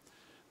him.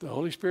 The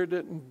Holy Spirit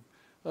didn't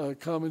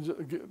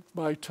come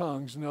by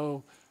tongues.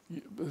 No,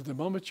 the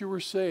moment you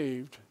were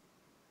saved,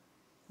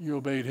 you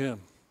obeyed him.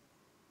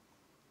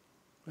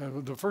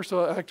 The first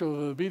act of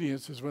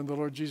obedience is when the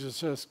Lord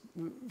Jesus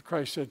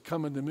Christ said,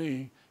 "Come unto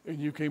me," and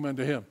you came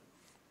unto him.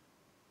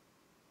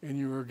 And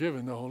you were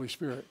given the Holy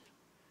Spirit.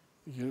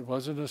 It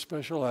wasn't a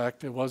special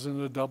act. It wasn't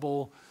a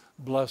double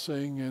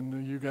blessing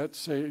and you got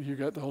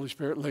the Holy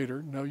Spirit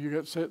later. No, you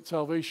got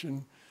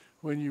salvation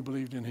when you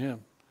believed in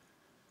him.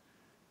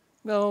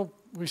 Now,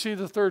 we see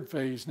the third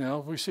phase now.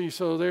 We see,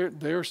 so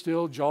they're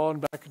still jawing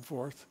back and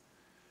forth,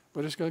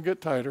 but it's going to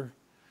get tighter.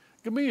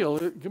 Gamaliel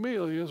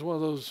is one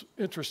of those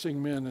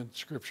interesting men in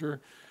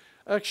Scripture.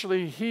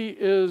 Actually, he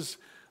is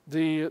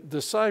the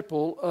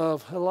disciple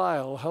of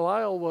Hillel.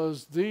 Hillel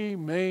was the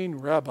main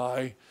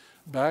rabbi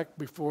back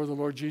before the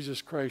Lord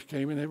Jesus Christ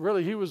came. And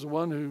he was the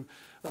one who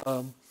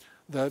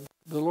that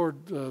the Lord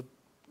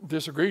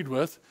disagreed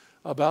with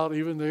about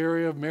even the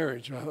area of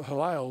marriage.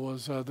 Hillel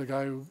was the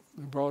guy who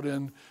brought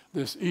in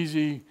this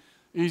easy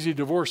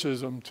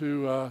divorceism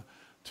to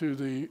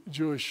the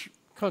Jewish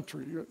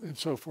country and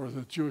so forth,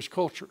 the Jewish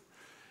culture.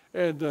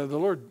 And the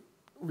Lord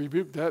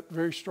rebuked that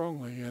very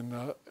strongly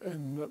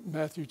in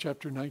Matthew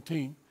chapter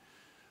 19.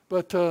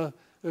 But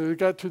it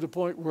got to the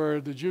point where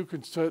the Jew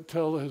could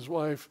tell his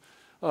wife,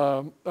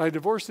 I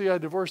divorce thee, I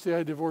divorce thee,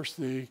 I divorce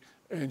thee.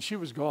 And she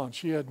was gone.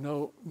 She had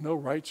no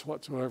rights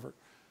whatsoever.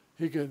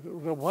 He could,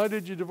 well, why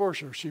did you divorce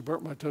her? She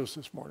burnt my toast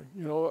this morning.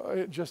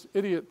 Just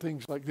idiot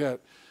things like that.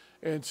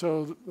 And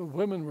so the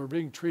women were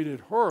being treated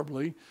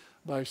horribly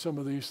by some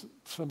of these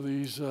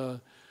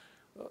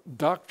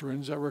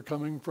doctrines that were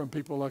coming from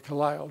people like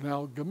Hillel.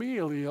 Now,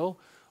 Gamaliel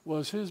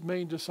was his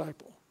main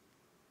disciple.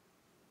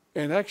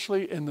 And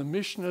actually, in the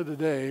Mishnah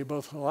today,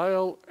 both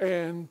Hillel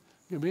and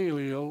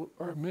Gamaliel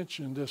are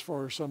mentioned as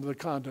far as some of the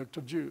conduct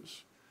of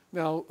Jews.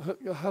 Now,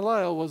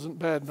 Hillel wasn't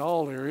bad in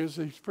all areas.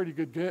 He's a pretty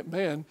good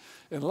man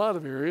in a lot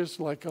of areas,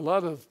 like a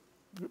lot of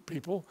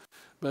people.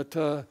 But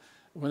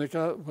when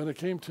it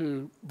came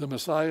to the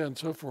Messiah and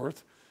so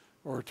forth,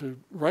 or to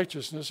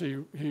righteousness,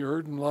 he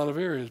erred in a lot of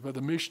areas. But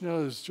the Mishnah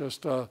is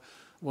just one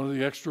of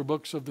the extra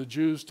books of the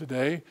Jews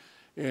today,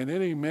 and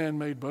any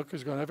man-made book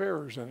is going to have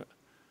errors in it.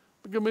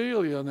 But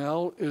Gamaliel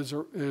now is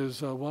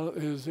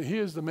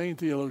the main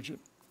theologian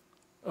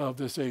of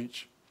this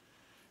age,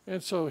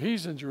 and so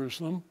he's in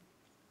Jerusalem.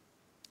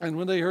 And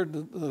when they heard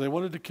that they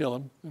wanted to kill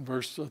him, in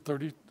verse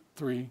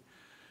 33,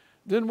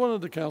 then one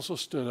of the council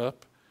stood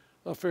up,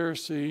 a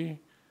Pharisee,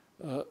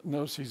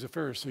 notice he's a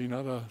Pharisee,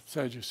 not a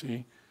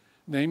Sadducee,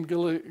 named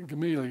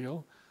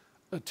Gamaliel,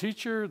 a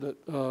teacher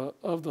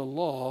of the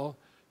law,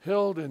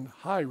 held in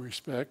high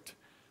respect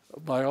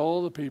by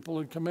all the people,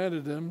 and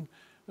commanded them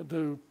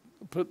to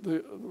put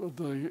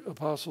the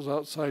apostles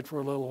outside for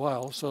a little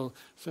while. So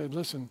said,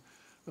 listen,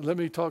 let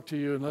me talk to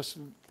you and let's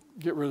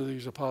get rid of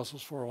these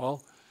apostles for a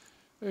while.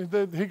 And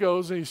then he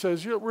goes and he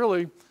says,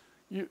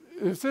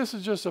 if this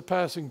is just a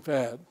passing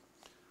fad,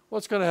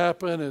 what's going to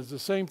happen is the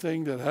same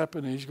thing that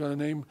happened. He's going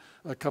to name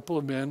a couple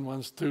of men,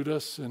 one's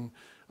Judas and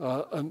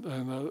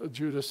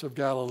Judas of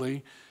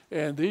Galilee.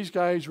 And these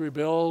guys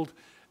rebelled,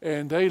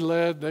 and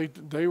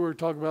they were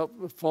talking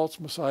about false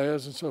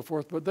messiahs and so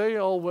forth, but they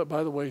all went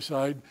by the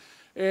wayside.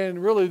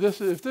 And really,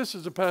 if this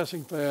is a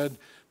passing fad,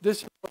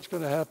 this is what's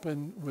going to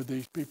happen with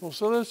these people.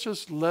 So let's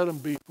just let them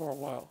be for a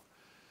while.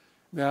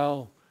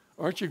 Now,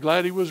 aren't you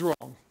glad he was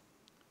wrong?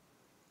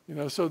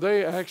 So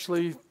they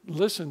actually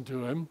listened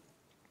to him.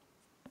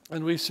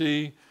 And we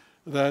see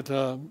that,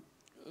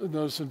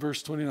 notice in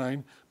verse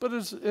 29, but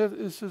if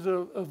this is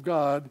of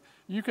God,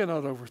 you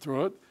cannot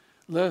overthrow it,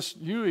 lest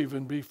you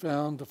even be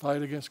found to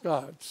fight against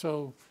God.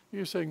 So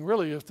you're saying,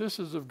 really, if this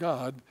is of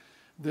God,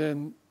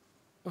 then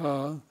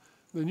you're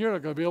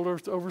not going to be able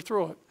to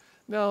overthrow it.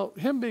 Now,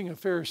 him being a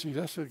Pharisee,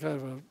 that's kind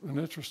of an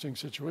interesting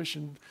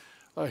situation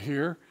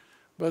here.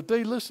 But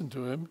they listened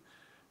to him.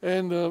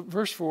 And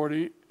verse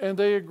 40, and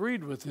they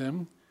agreed with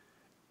him.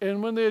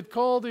 And when they had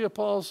called the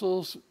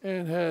apostles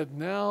and had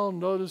now,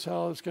 notice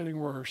how it's getting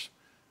worse,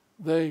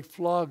 they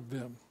flogged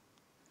them.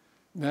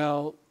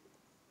 Now,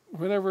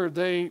 whenever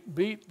they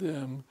beat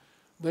them,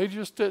 they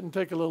just didn't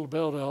take a little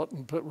belt out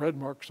and put red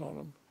marks on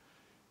them.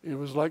 It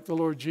was like the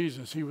Lord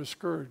Jesus. He was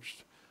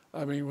scourged.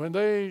 I mean, when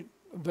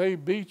they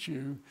beat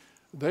you,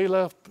 they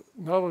left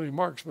not only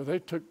marks, but they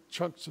took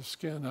chunks of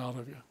skin out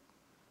of you.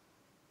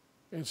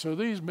 And so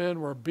these men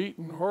were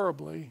beaten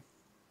horribly.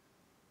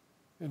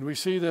 And we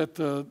see that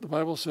the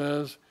Bible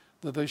says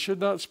that they should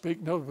not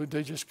speak. No,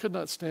 they just could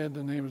not stand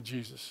in the name of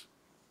Jesus.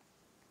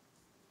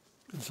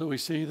 And so we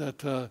see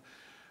that,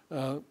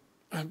 and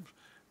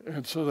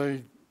so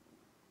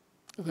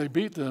they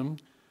beat them,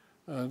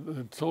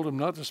 and told them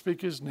not to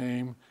speak his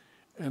name,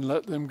 and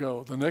let them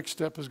go. The next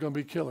step is going to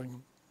be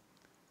killing.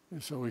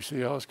 And so we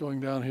see how it's going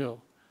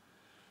downhill.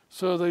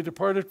 So they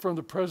departed from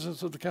the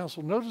presence of the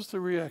council. Notice the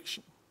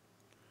reaction.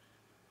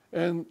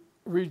 And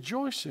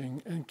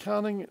rejoicing and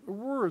counting it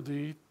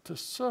worthy to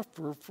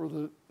suffer for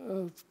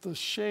the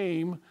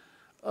shame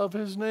of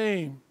his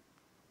name.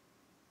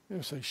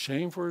 Say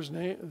shame for his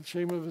name,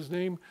 shame of his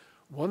name.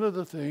 One of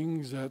the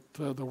things that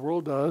the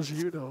world does,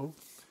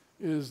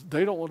 is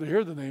they don't want to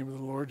hear the name of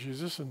the Lord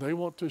Jesus, and they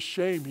want to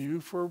shame you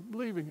for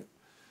believing it.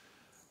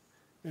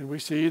 And we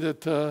see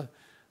that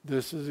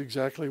this is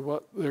exactly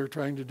what they're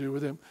trying to do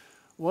with him.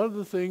 One of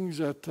the things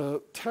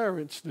that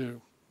tyrants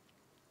do,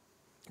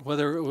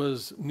 whether it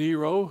was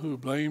Nero, who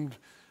blamed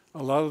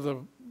a lot of the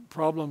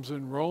problems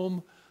in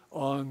Rome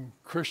on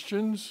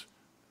Christians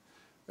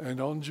and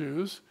on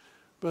Jews,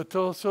 but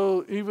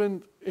also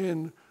even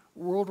in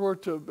World War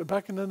II,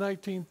 back in the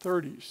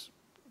 1930s,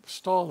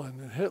 Stalin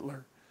and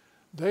Hitler,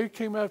 they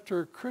came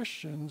after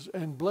Christians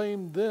and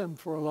blamed them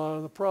for a lot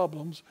of the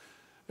problems.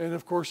 And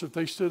of course, if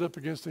they stood up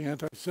against the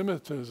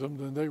anti-Semitism,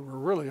 then they were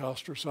really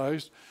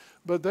ostracized.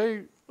 But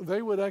they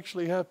would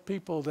actually have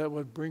people that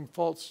would bring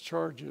false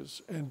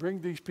charges and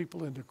bring these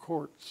people into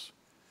courts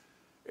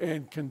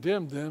and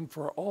condemn them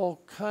for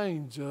all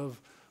kinds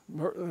of,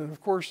 and of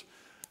course,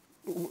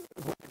 when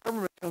the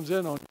government comes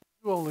in on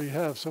you only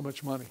have so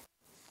much money,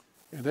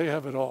 and they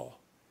have it all.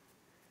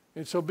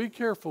 And so be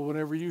careful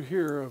whenever you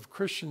hear of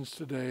Christians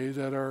today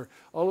that are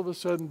all of a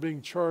sudden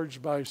being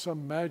charged by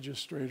some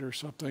magistrate or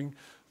something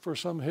for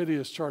some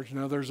hideous charge.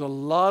 Now, there's a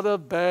lot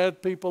of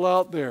bad people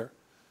out there,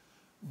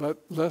 but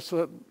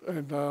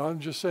I'm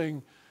just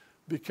saying,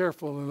 be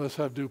careful and let's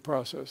have due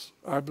process.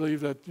 I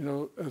believe that,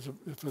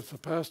 if it's a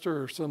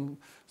pastor or some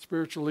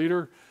spiritual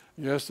leader,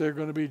 yes, they're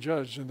going to be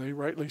judged, and they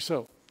rightly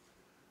so.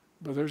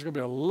 But there's going to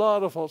be a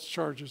lot of false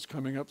charges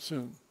coming up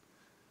soon.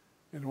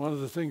 And one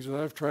of the things that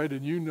I've tried,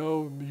 and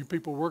you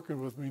people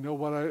working with me know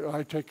what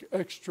I take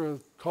extra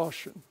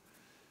caution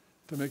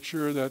to make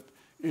sure that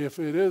if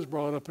it is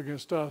brought up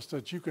against us,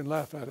 that you can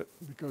laugh at it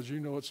because you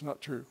know it's not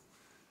true.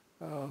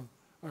 I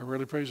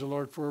really praise the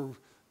Lord for a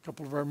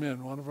couple of our men.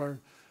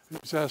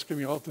 He's asking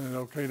me often,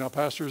 okay, now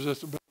Pastor, is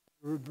this,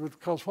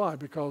 because why?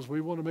 Because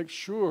we want to make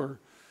sure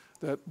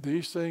that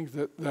these things,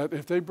 that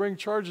if they bring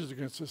charges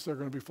against us, they're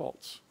going to be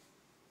false.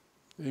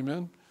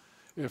 Amen?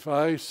 If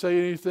I say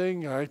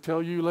anything, I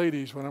tell you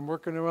ladies, when I'm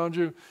working around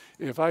you,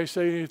 if I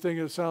say anything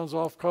that sounds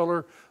off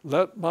color,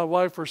 let my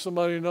wife or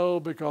somebody know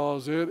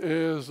because it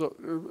is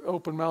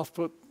open mouth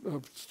foot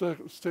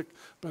stick.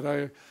 But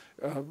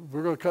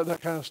we're going to cut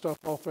that kind of stuff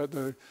off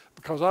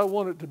because I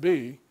want it to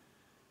be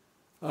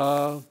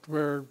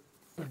where,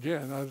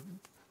 again, I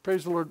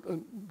praise the Lord,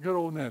 good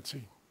old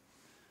Nancy.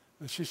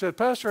 And she said,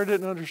 Pastor, I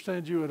didn't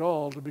understand you at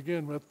all to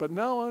begin with, but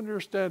now I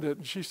understand it.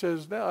 And she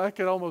says, now I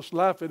can almost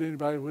laugh at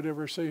anybody who would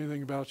ever say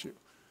anything about you.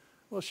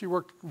 Well, she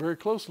worked very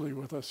closely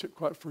with us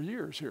for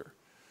years here.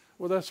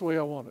 Well, that's the way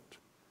I want it.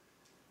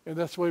 And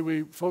that's the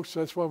way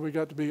that's why we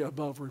got to be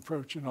above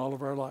reproach in all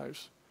of our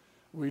lives.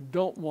 We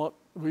don't want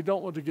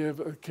to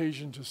give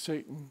occasion to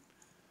Satan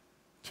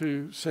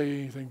to say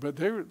anything.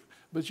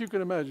 But you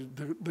can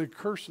imagine the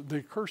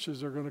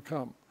curses are going to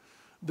come.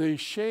 The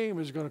shame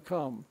is going to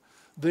come.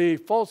 The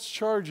false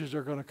charges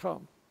are going to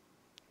come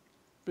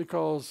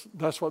because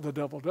that's what the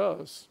devil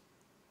does,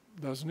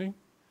 doesn't he?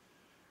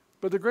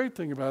 But the great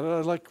thing about it,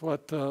 I like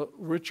what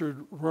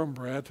Richard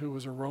Rembrandt, who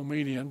was a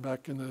Romanian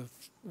back in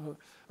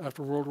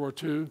after World War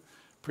II,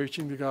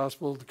 preaching the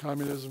gospel, the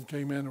communism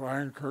came in, the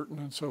Iron Curtain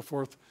and so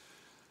forth.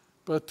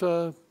 But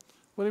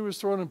when he was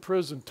thrown in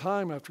prison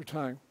time after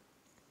time,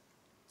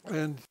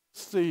 and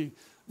the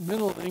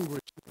mental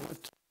anguish he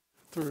went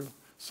through,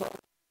 solitary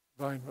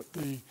confinement,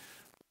 the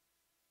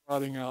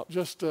rotting out,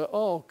 just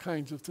all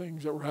kinds of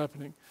things that were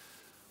happening.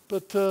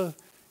 But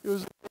it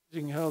was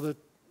amazing how that,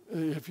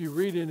 if you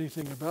read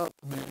anything about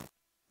the man,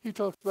 he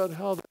talks about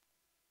how they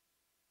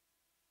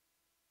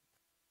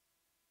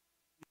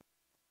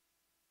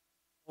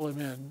pull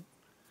him in,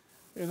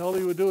 and all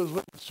he would do is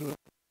witness to it,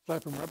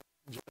 slap him right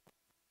in jail.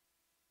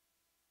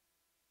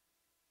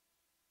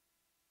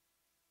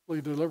 He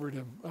delivered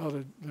him out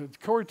of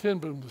Corrie ten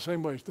Boom the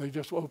same way. They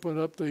just opened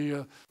up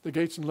the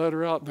gates and let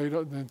her out. They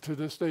don't. And to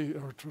this day,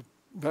 or to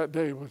that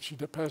day when she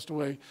passed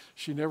away,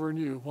 she never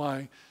knew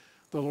why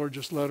the Lord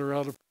just let her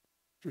out of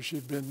after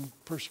she'd been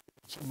persecuted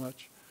so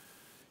much.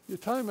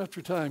 Time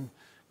after time,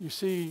 you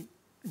see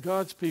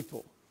God's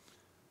people.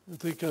 I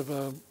think of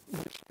a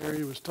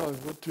missionary who was taught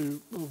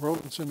to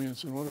Roland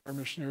Simeonson, one of our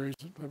missionaries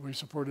that we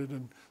supported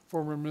in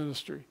former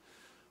ministry.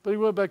 But he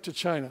went back to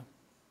China,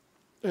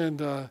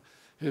 and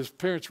his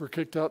parents were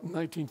kicked out in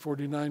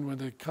 1949 when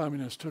the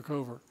communists took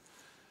over.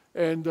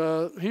 And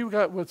he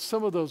got with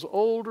some of those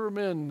older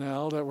men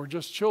now that were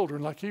just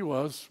children like he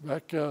was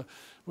back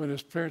when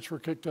his parents were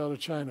kicked out of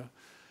China.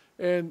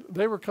 And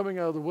they were coming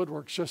out of the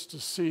woodworks just to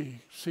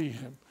see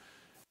him.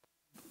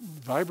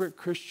 Vibrant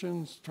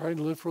Christians trying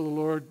to live for the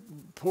Lord,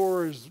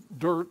 poor as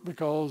dirt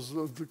because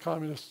of the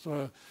communists,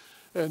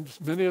 and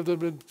many of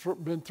them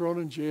had been thrown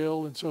in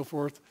jail and so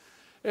forth.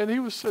 And he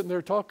was sitting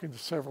there talking to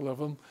several of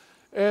them.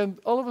 And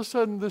all of a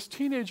sudden, this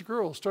teenage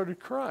girl started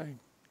crying.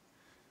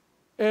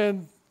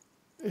 And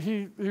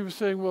he was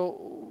saying, well,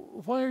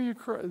 why are you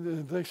crying?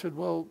 And they said,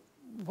 well,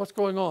 what's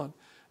going on?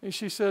 And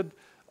she said,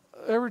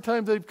 every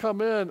time they've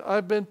come in,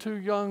 I've been too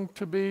young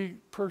to be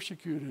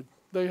persecuted.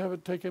 They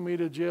haven't taken me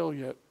to jail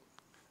yet.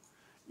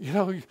 You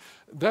know,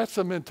 that's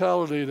a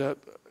mentality that,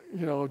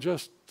 you know,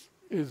 just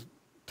is,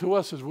 to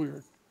us, is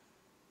weird.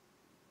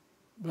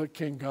 But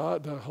can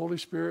God, the Holy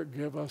Spirit,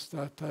 give us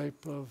that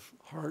type of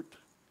heart?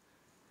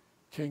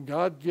 Can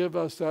God give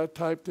us that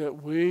type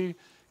that we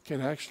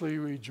can actually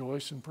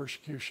rejoice in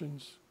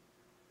persecutions?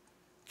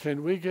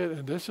 Can we get,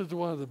 and this is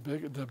one of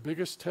the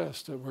biggest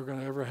tests that we're going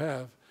to ever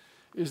have,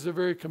 is the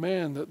very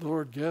command that the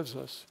Lord gives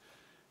us.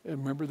 And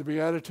remember the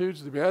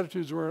Beatitudes? The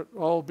Beatitudes weren't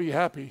all be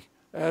happy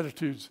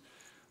attitudes.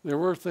 There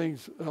were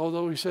things,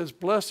 although he says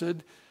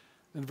blessed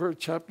in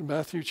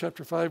Matthew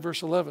chapter 5,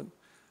 verse 11.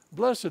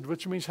 Blessed,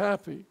 which means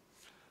happy.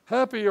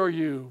 Happy are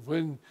you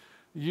when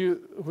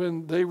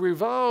they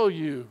revile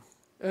you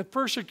and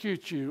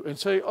persecute you and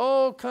say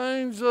all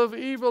kinds of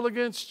evil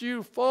against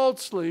you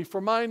falsely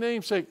for my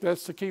name's sake.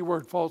 That's the key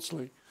word,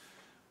 falsely.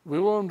 We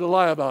want them to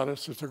lie about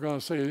us if they're going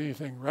to say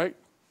anything, right?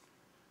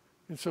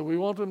 And so we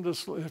want them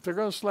to, if they're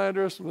going to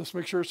slander us, let's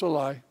make sure it's a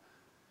lie.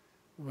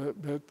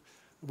 But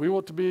we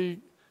want to be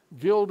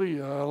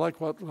guilty. I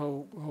like what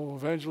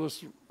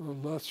evangelist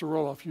Lester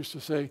Roloff used to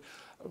say.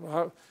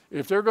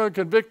 If they're going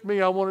to convict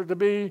me, I want it to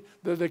be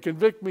that they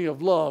convict me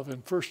of love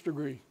in first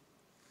degree.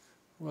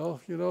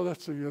 Well, you know,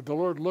 that's the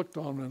Lord looked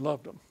on and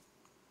loved them.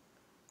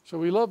 So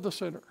we love the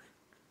sinner.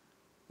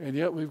 And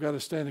yet we've got to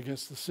stand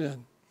against the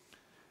sin.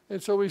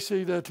 And so we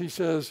see that he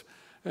says,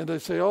 and they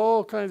say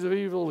all kinds of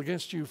evil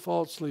against you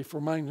falsely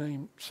for my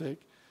name's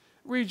sake.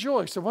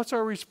 Rejoice. And what's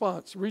our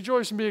response?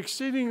 Rejoice and be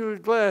exceedingly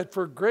glad,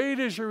 for great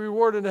is your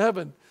reward in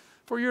heaven.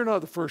 For you're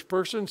not the first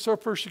person, so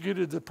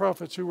persecuted the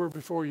prophets who were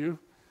before you.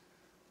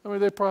 I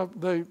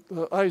mean,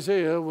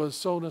 Isaiah was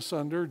sewn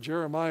asunder.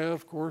 Jeremiah,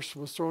 of course,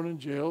 was thrown in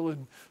jail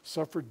and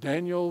suffered.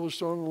 Daniel was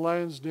thrown in the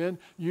lion's den.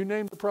 You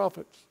name the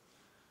prophets.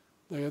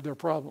 They had their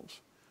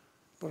problems.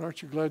 But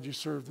aren't you glad you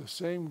serve the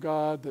same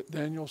God that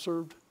Daniel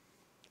served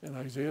and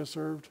Isaiah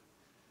served?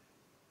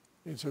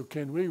 And so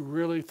can we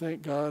really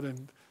thank God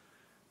and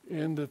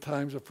in the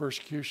times of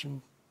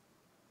persecution?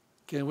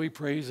 Can we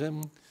praise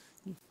him?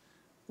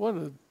 One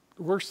of the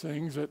worst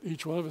things that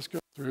each one of us go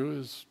through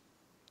is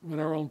when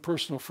our own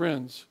personal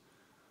friends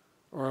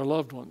or our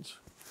loved ones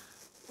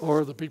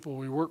or the people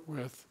we work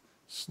with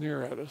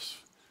sneer at us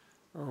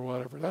or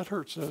whatever. That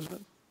hurts, doesn't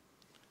it?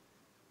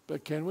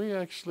 But can we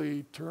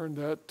actually turn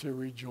that to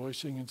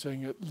rejoicing and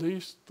saying, at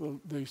least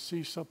they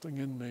see something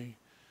in me.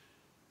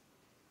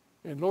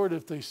 And Lord,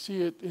 if they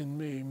see it in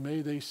me,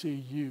 may they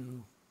see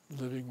you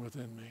living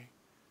within me.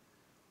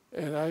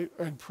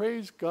 And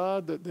praise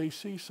God that they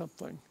see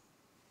something.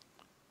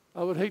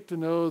 I would hate to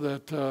know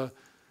that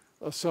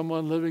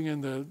someone living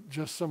in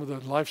just some of the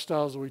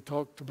lifestyles that we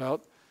talked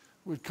about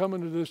would come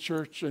into this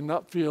church and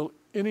not feel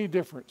any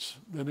difference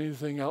than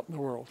anything out in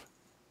the world.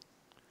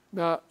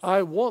 Now,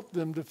 I want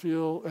them to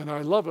feel, and I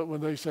love it when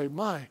they say,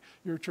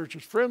 your church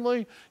is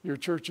friendly, your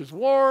church is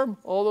warm,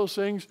 all those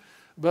things.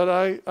 But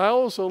I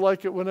also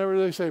like it whenever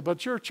they say,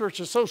 but your church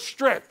is so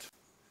strict.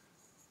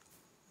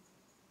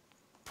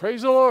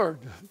 Praise the Lord.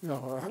 You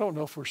know, I don't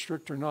know if we're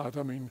strict or not.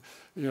 I mean,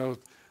 you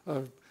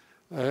know,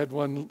 I had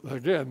one,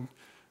 again,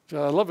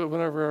 I love it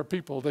whenever our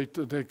people, they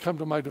come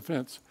to my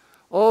defense.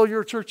 Oh,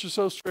 your church is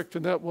so strict.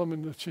 And that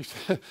woman,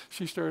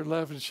 she started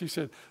laughing. She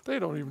said, they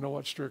don't even know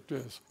what strict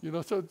is.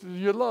 So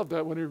you love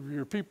that whenever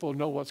your people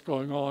know what's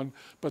going on,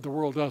 but the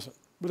world doesn't.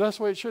 But that's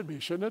the way it should be,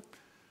 shouldn't it?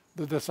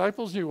 The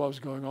disciples knew what was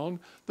going on.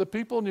 The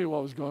people knew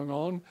what was going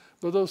on.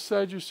 But those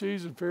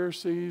Sadducees and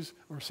Pharisees,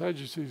 or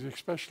Sadducees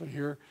especially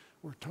here,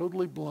 were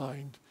totally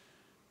blind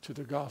to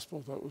the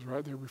gospel that was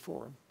right there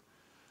before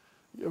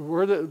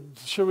them.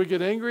 Should we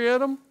get angry at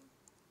them?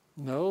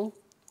 No,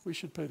 we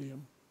should pity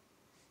them.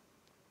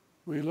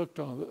 We looked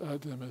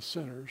at them as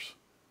sinners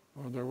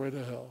on their way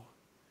to hell.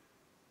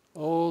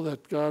 Oh,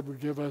 that God would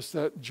give us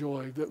that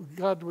joy, that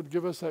God would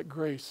give us that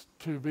grace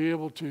to be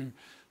able to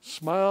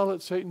smile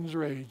at Satan's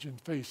rage and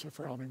face a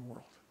frowning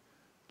world.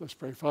 Let's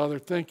pray. Father,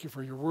 thank you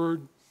for your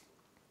word.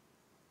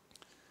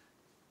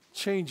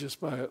 Change us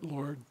by it,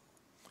 Lord.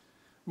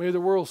 May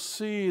the world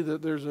see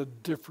that there's a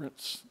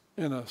difference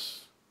in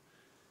us.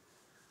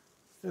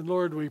 And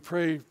Lord, we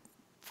pray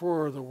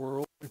for the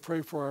world. We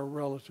pray for our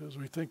relatives.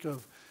 We think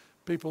of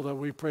people that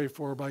we pray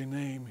for by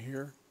name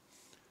here.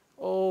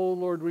 Oh,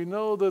 Lord, we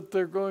know that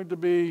they're going to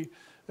be,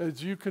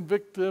 as you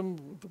convict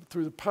them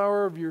through the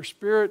power of your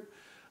Spirit,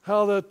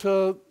 how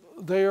that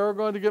they are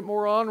going to get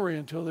more ornery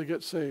until they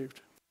get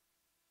saved.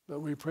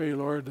 But we pray,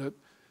 Lord, that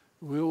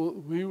we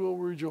will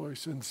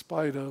rejoice in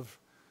spite of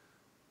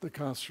the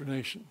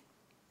consternation.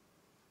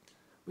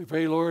 We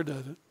pray, Lord,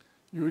 that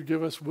you would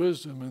give us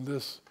wisdom in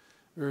this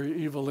very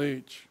evil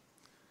age.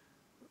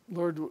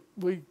 Lord,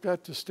 we've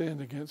got to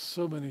stand against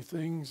so many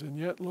things, and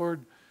yet,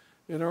 Lord,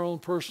 in our own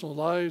personal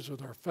lives,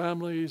 with our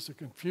families, the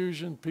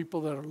confusion,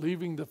 people that are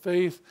leaving the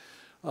faith,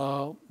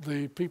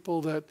 the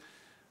people that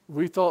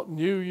we thought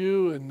knew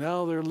you, and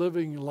now they're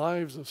living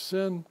lives of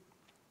sin,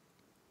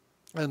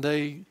 and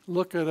they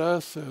look at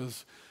us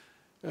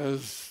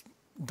as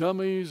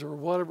dummies or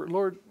whatever.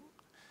 Lord,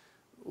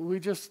 we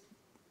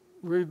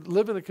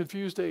live in a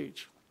confused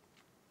age,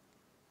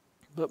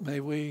 but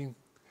may we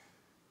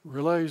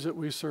realize that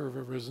we serve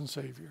a risen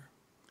Savior,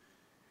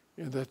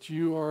 and that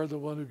you are the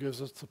one who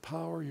gives us the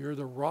power. You're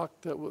the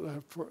rock that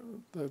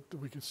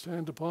we can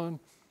stand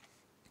upon,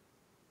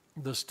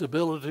 the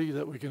stability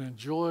that we can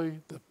enjoy,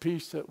 the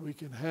peace that we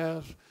can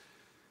have.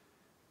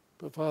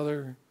 But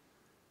Father,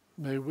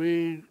 may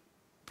we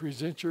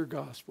present your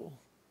gospel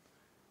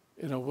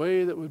in a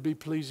way that would be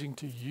pleasing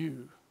to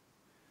you,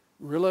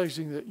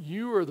 realizing that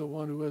you are the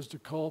one who has to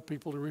call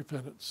people to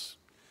repentance.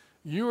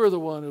 You are the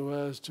one who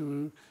has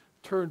to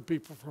turn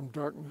people from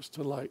darkness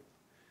to light.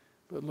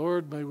 But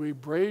Lord, may we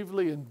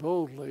bravely and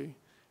boldly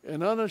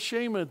and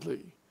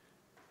unashamedly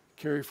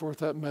carry forth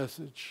that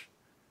message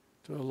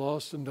to a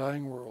lost and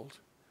dying world,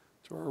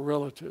 to our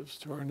relatives,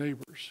 to our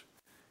neighbors.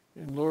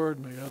 And Lord,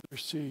 may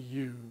others see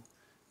you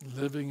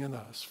living in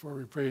us. For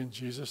we pray in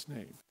Jesus'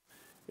 name.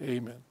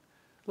 Amen.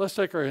 Let's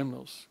take our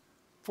hymnals.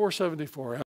 474.